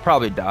 sorry, I'll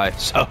probably die,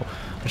 so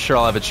I'm sure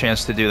I'll have a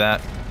chance to do that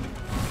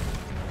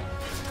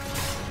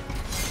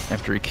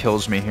after he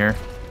kills me here.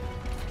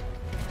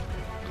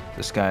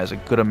 This guy has a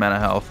good amount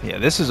of health. Yeah,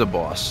 this is a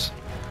boss.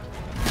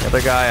 The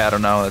other guy, I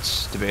don't know,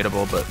 that's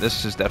debatable, but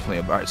this is definitely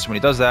a... Alright, so when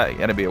he does that, you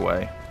gotta be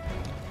away.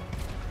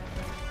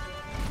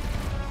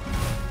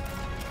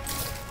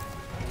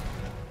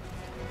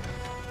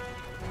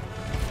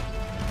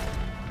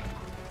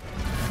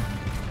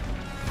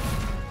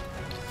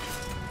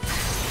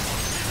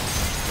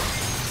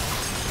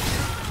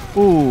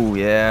 Ooh,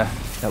 yeah.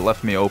 That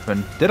left me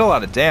open. Did a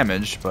lot of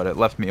damage, but it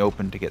left me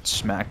open to get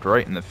smacked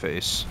right in the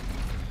face.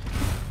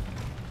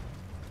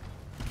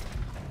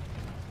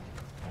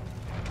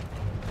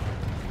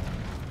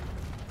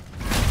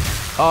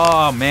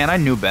 Oh, man, I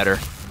knew better.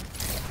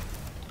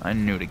 I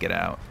knew to get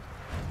out.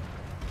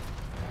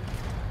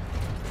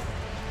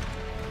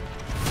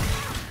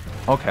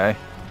 Okay.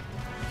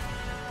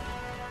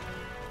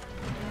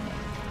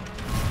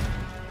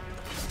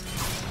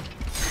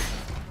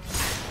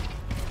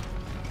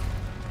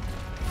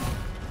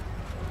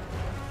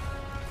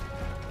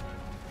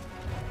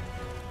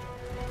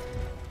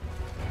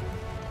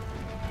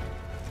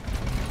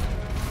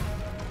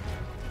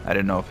 I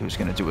didn't know if he was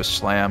going to do a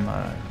slam.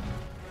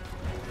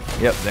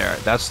 Yep, there.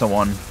 That's the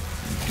one.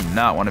 You do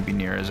not want to be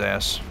near his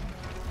ass.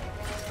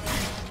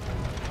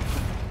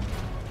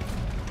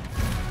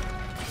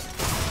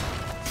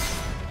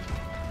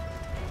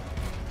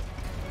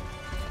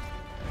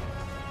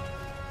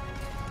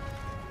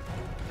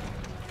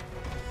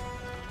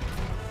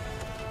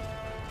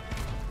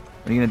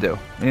 What are you going to do?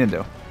 What are you going to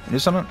do? You do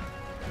something?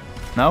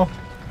 No?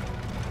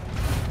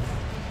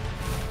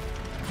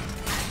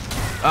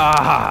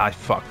 Ah, I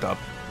fucked up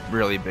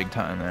really big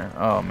time there.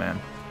 Oh, man.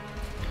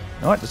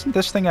 You know what? Doesn't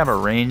this thing have a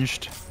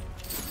ranged...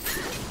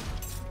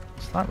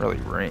 It's not really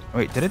ranged.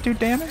 Wait, did it do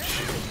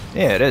damage?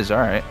 Yeah, it is.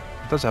 Alright.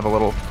 It does have a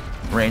little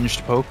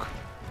ranged poke.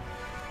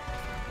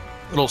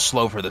 A little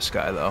slow for this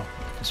guy, though,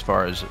 as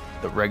far as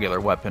the regular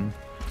weapon.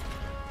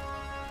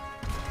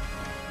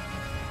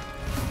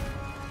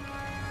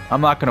 I'm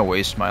not gonna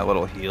waste my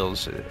little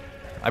heals.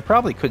 I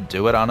probably could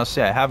do it,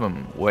 honestly. I have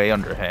them way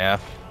under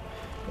half.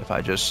 If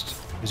I just...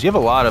 Because you have a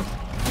lot of...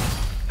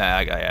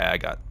 I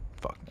got...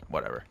 Fuck,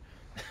 whatever.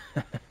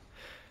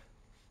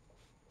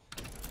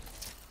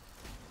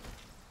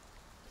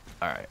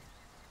 Alright.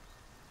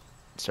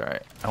 It's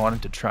alright. I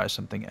wanted to try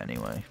something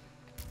anyway.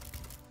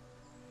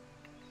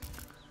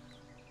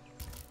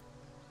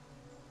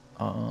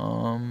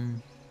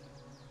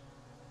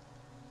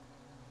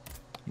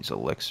 These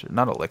elixir...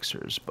 Not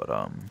elixirs,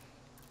 but,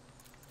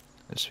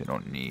 this we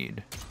don't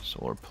need. So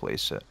we'll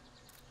replace it.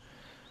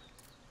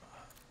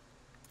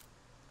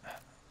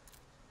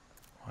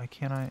 Why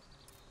can't I...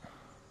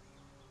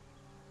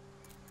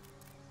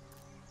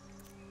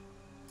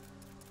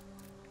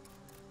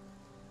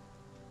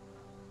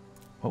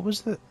 What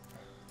was the...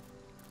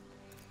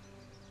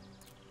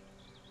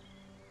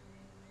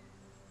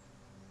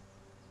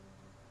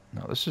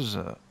 No, this is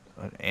an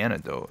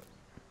antidote.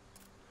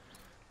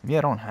 Maybe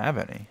I don't have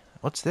any.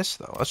 What's this,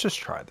 though? Let's just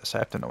try this. I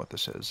have to know what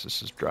this is.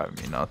 This is driving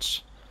me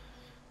nuts.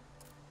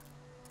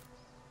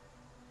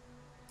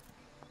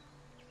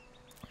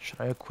 Should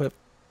I equip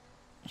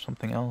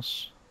something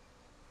else?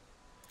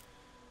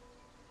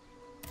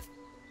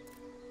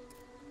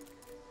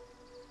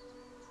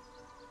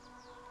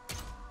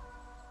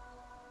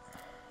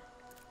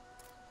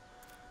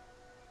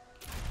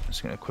 I'm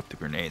just gonna equip the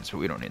grenades, but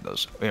we don't need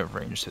those. We have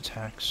ranged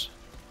attacks.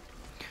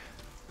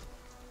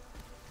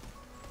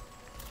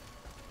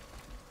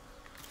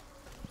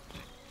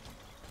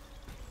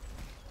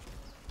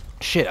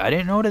 Shit, I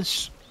didn't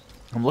notice.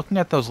 I'm looking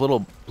at those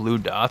little blue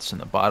dots in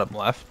the bottom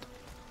left.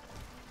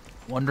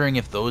 Wondering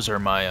if those are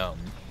my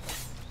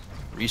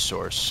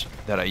resource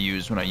that I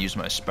use when I use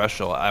my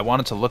special. I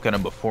wanted to look at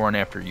them before and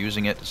after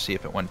using it to see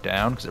if it went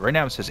down, because right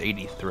now it says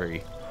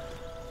 83.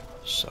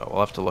 So we'll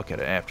have to look at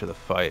it after the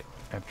fight,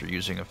 after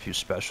using a few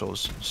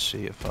specials, and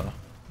see if it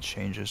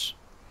changes.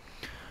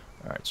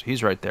 Alright, so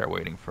he's right there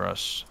waiting for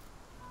us.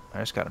 I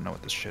just gotta know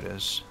what this shit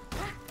is.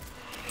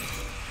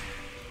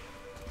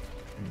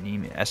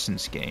 Anemia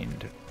essence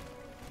gained.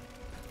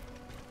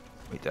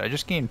 Wait, did I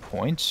just gain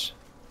points?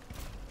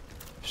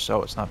 If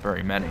so, it's not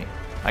very many.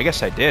 I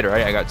guess I did,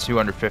 right? I got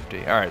 250.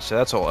 Alright, so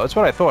that's all. That's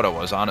what I thought it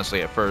was,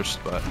 honestly, at first,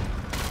 but...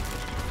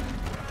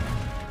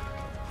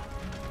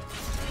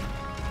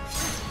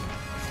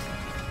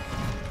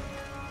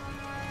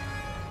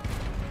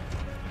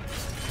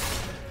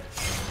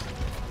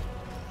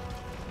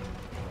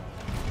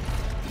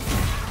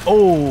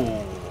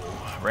 Oh!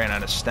 Ran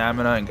out of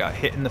stamina and got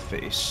hit in the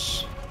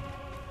face.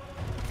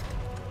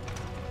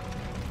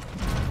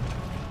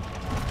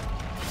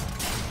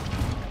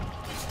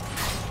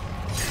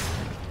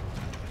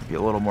 Be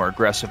a little more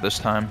aggressive this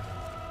time.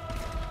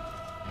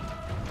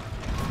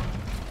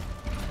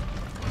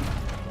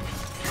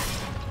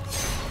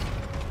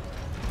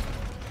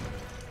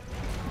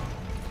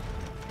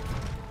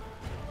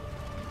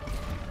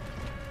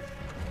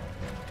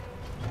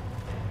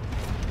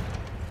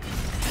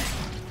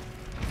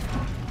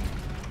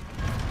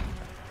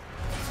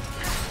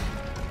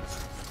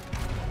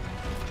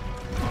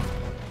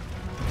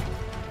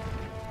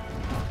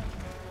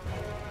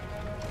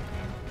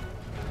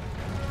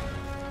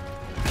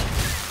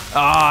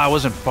 Ah, I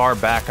wasn't far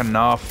back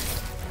enough.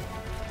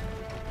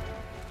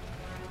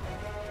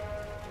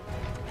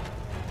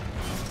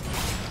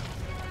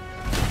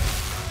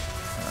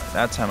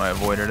 That time I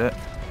avoided it.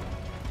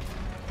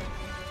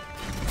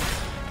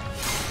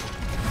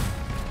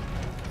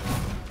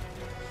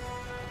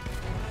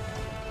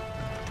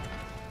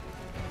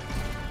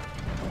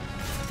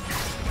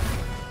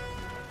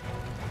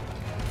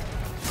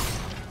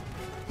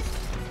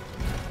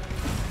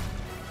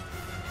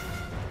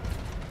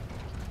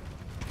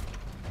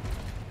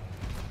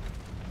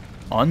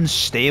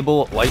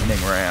 Unstable lightning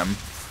ram.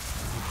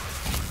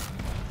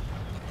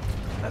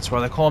 That's why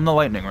they call him the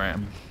lightning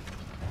ram.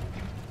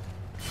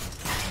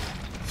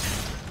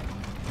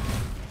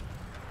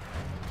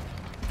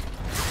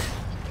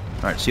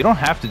 Alright, so you don't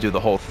have to do the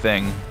whole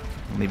thing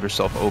and leave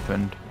yourself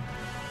opened.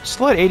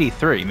 Still at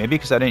 83, maybe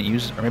because I didn't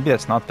use it, or maybe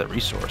that's not the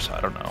resource,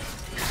 I don't know.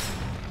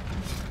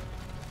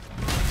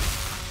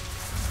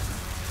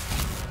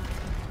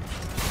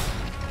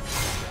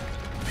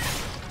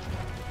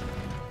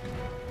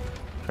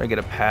 Try to get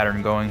a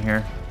pattern going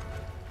here.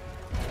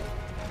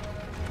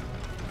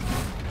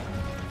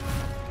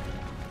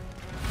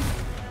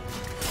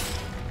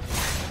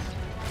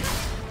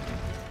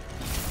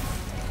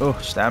 Oh,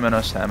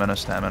 stamina, stamina,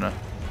 stamina.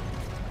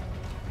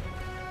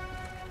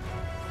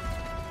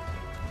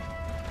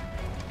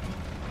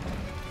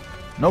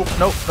 Nope,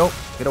 nope, nope.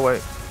 Get away.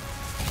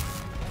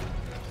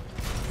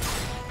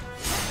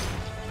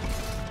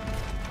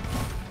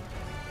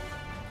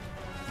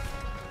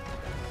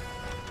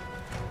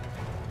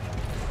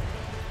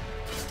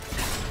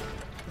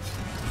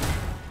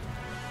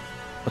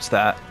 What's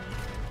that?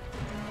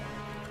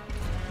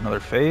 Another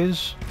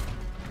phase?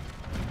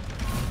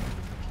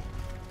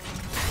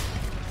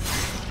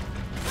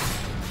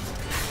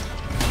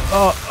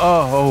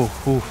 Oh,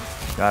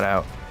 oof, got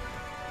out.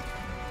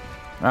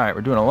 Alright,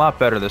 we're doing a lot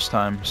better this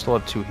time. Still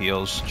have 2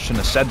 heals. Shouldn't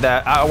have said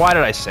that. Why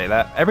did I say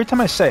that? Every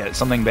time I say it,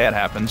 something bad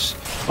happens.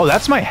 Oh,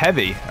 that's my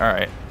heavy.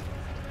 Alright.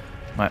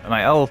 My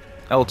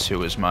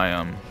L2 is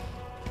my,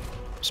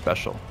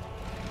 special.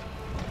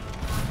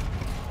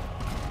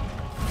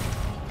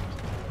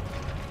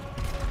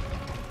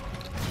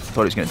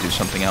 Thought he was gonna do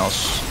something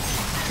else.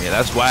 Yeah,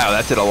 that's... Wow,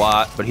 that did a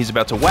lot. But he's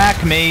about to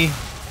whack me.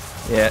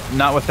 Yeah,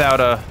 not without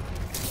a...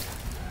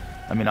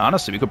 I mean,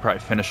 honestly, we could probably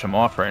finish him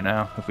off right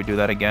now if we do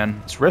that again.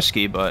 It's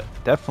risky, but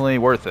definitely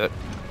worth it.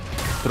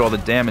 Look at all the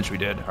damage we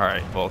did.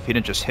 Alright, well, if he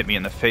didn't just hit me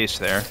in the face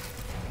there.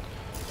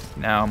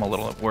 Now I'm a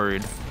little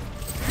worried.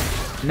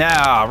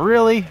 Nah,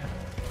 really?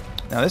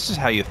 Now, this is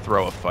how you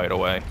throw a fight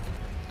away.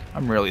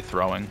 I'm really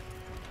throwing.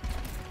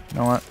 You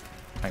know what?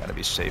 I gotta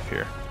be safe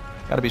here.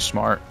 Gotta be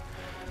smart.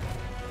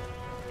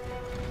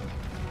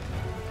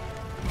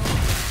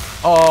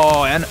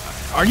 Oh, and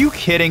are you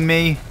kidding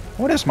me?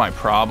 What is my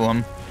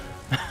problem?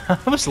 I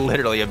was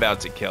literally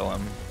about to kill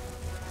him.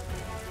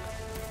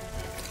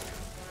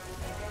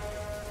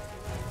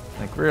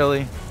 Like,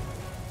 really?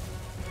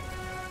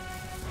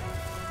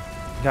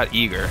 Got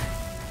eager.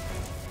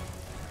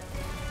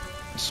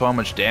 I saw how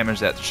much damage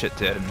that shit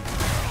did. And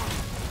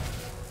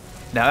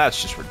now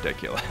that's just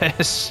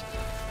ridiculous.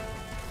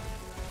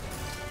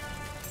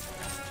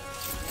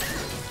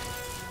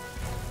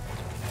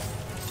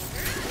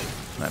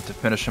 I have to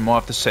finish him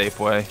off the safe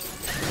way.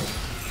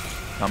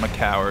 I'm a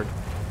coward.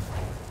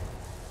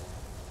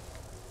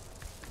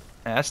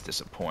 That's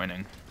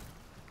disappointing.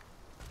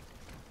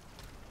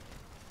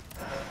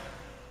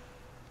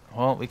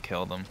 Well, we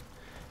killed him.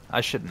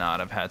 I should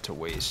not have had to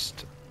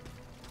waste.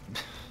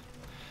 I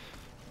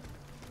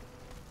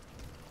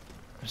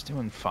was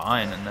doing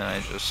fine, and then I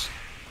just...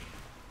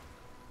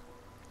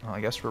 Well, I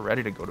guess we're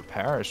ready to go to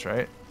Paris,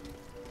 right?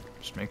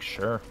 Just make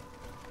sure.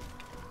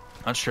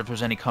 Not sure if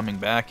there's any coming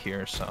back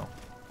here, so...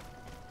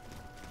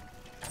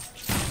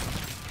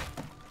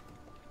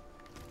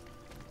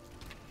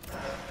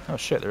 Oh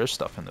shit, there is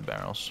stuff in the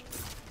barrels.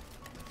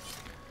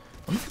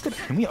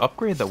 Can we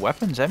upgrade the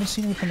weapons? I haven't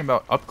seen anything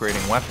about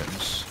upgrading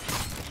weapons.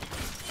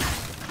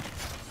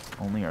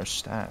 Only our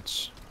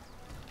stats.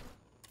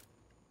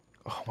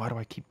 Oh, why do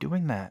I keep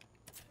doing that?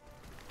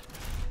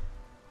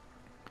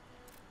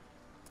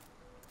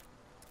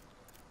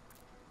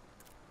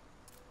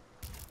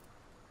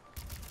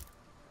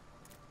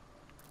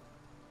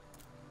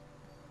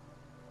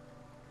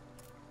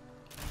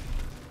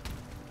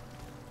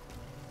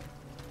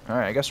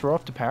 Alright, I guess we're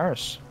off to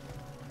Paris.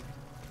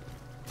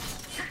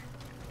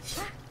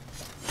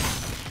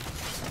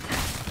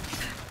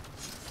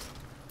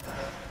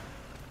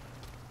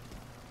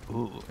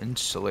 Ooh,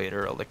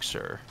 insulator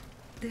elixir.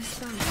 This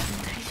boat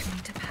will take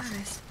me to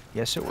Paris.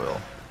 Yes, it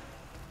will.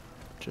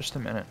 Just a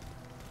minute.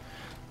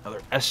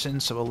 Another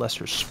essence of a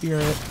lesser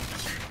spirit.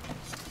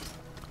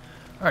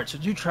 Alright, so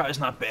 2 tries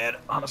not bad.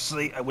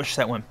 Honestly, I wish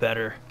that went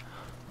better.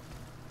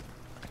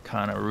 I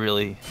kind of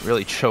really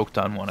choked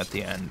on one at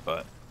the end,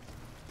 but...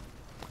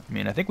 I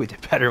mean, I think we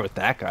did better with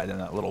that guy than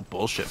that little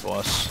bullshit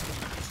boss.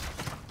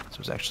 This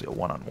was actually a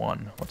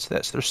one-on-one. What's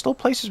this? There's still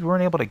places we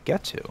weren't able to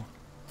get to.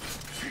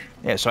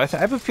 Yeah, so I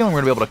have a feeling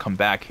we're going to be able to come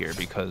back here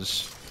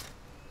because...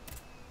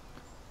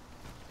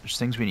 There's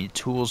things we need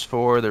tools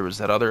for. There was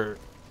that other...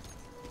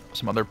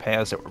 Some other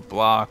paths that were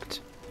blocked.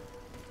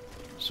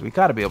 So we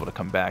got to be able to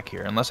come back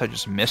here. Unless I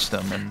just missed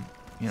them and,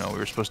 you know, we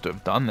were supposed to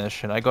have done this.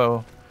 Should I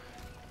go...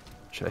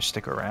 Should I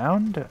stick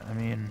around? I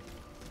mean...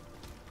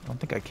 I don't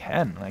think I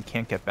can. I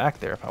can't get back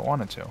there if I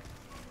wanted to.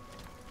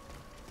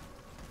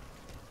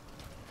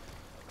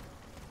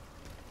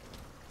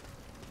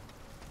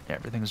 Yeah,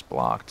 everything's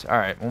blocked.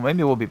 Alright, well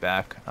maybe we'll be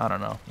back. I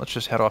don't know. Let's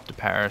just head off to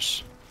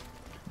Paris.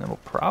 And then we'll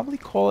probably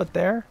call it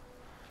there.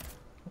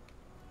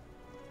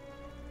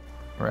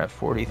 We're at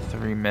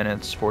 43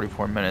 minutes,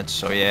 44 minutes,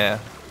 so yeah.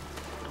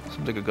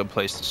 Seems like a good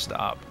place to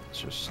stop.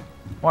 Let's just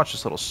watch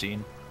this little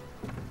scene.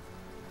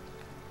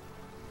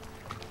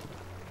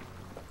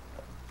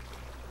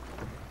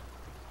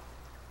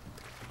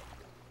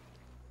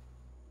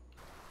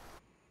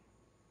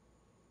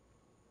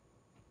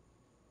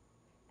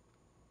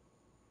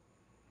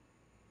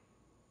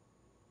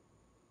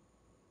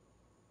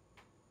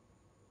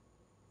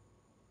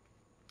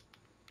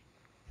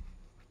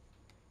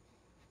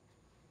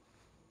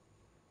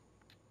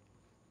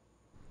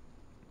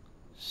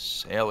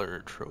 Sailor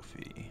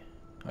trophy.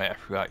 Oh yeah, I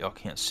forgot y'all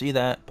can't see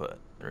that, but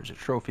there's a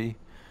trophy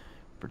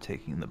for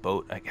taking the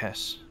boat, I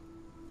guess.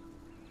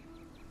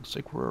 Looks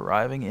like we're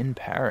arriving in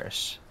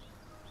Paris.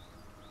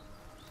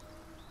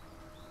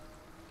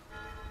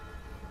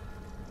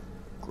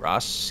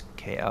 Gras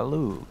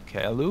Caillou.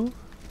 Caillou?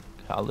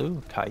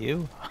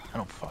 Caillou? I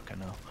don't fucking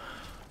know.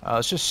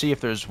 Let's just see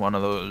if there's one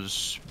of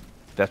those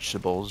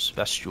vegetables,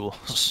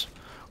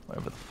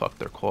 whatever the fuck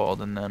they're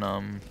called, and then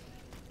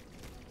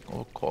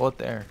we'll call it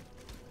there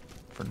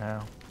for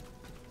now.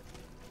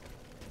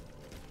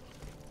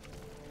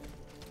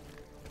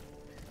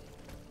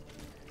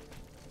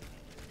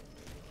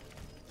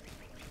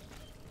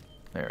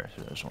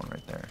 There's one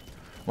right there.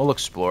 We'll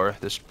explore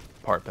this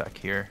part back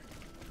here.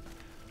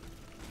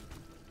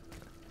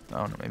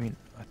 Oh, no, maybe...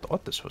 I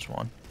thought this was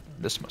one.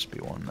 This must be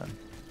one, then.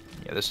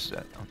 Yeah, this is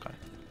it. Okay.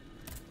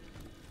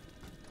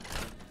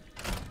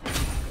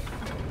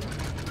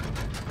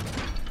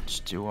 Let's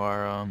do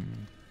our,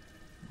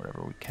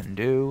 whatever we can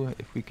do.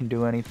 If we can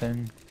do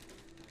anything.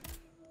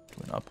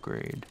 Do an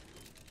upgrade.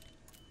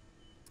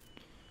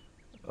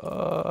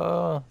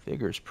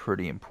 Vigor is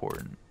pretty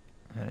important.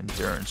 And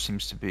endurance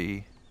seems to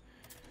be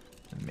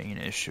the main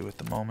issue at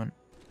the moment.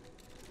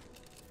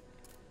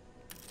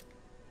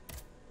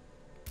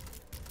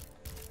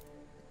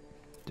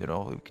 Did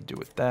all we could do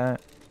with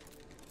that.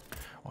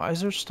 Why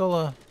is there still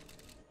a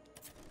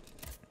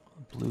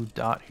blue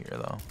dot here,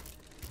 though?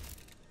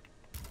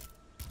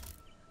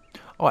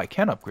 Oh, I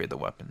can upgrade the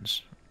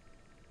weapons.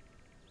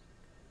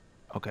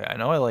 Okay, I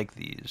know I like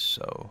these,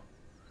 so...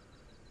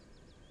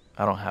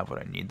 I don't have what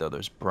I need, though.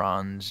 There's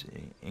bronze,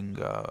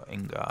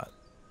 ingot.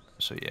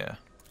 So, yeah.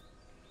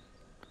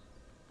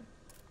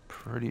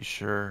 Pretty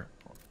sure...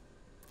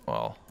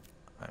 Well,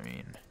 I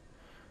mean...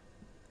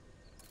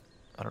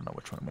 I don't know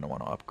which one I'm going to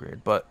want to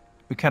upgrade, but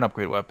we can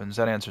upgrade weapons.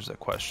 That answers that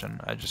question.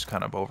 I just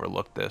kind of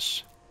overlooked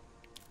this.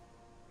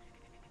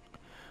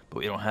 But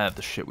we don't have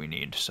the shit we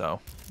need, so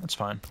that's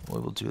fine. We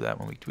will do that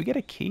when we... Did we get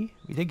a key?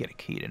 We did get a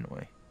key, didn't we?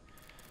 We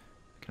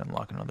can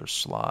unlock another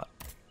slot.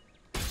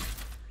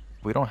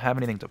 We don't have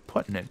anything to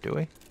put in it, do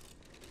we?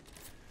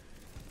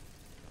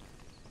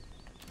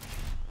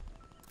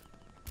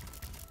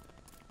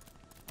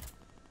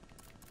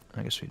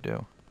 I guess we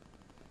do.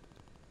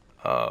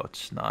 Oh,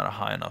 it's not a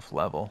high enough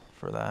level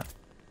for that.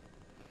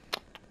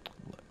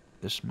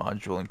 This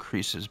module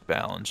increases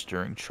balance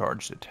during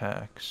charged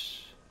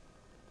attacks.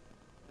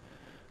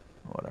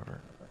 Whatever.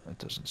 It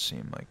doesn't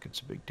seem like it's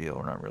a big deal.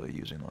 We're not really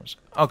using those.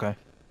 Okay.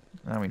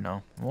 Now we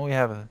know. Well, we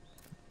have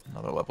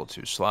another level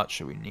 2 slot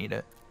should we need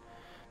it.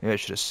 Maybe I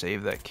should have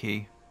saved that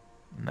key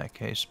in that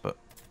case, but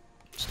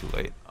it's too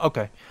late.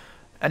 Okay.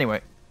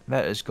 Anyway,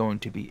 that is going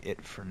to be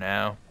it for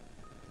now.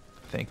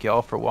 Thank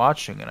y'all for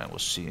watching, and I will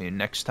see you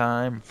next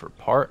time for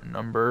part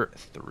number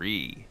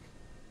 3.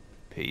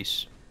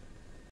 Peace.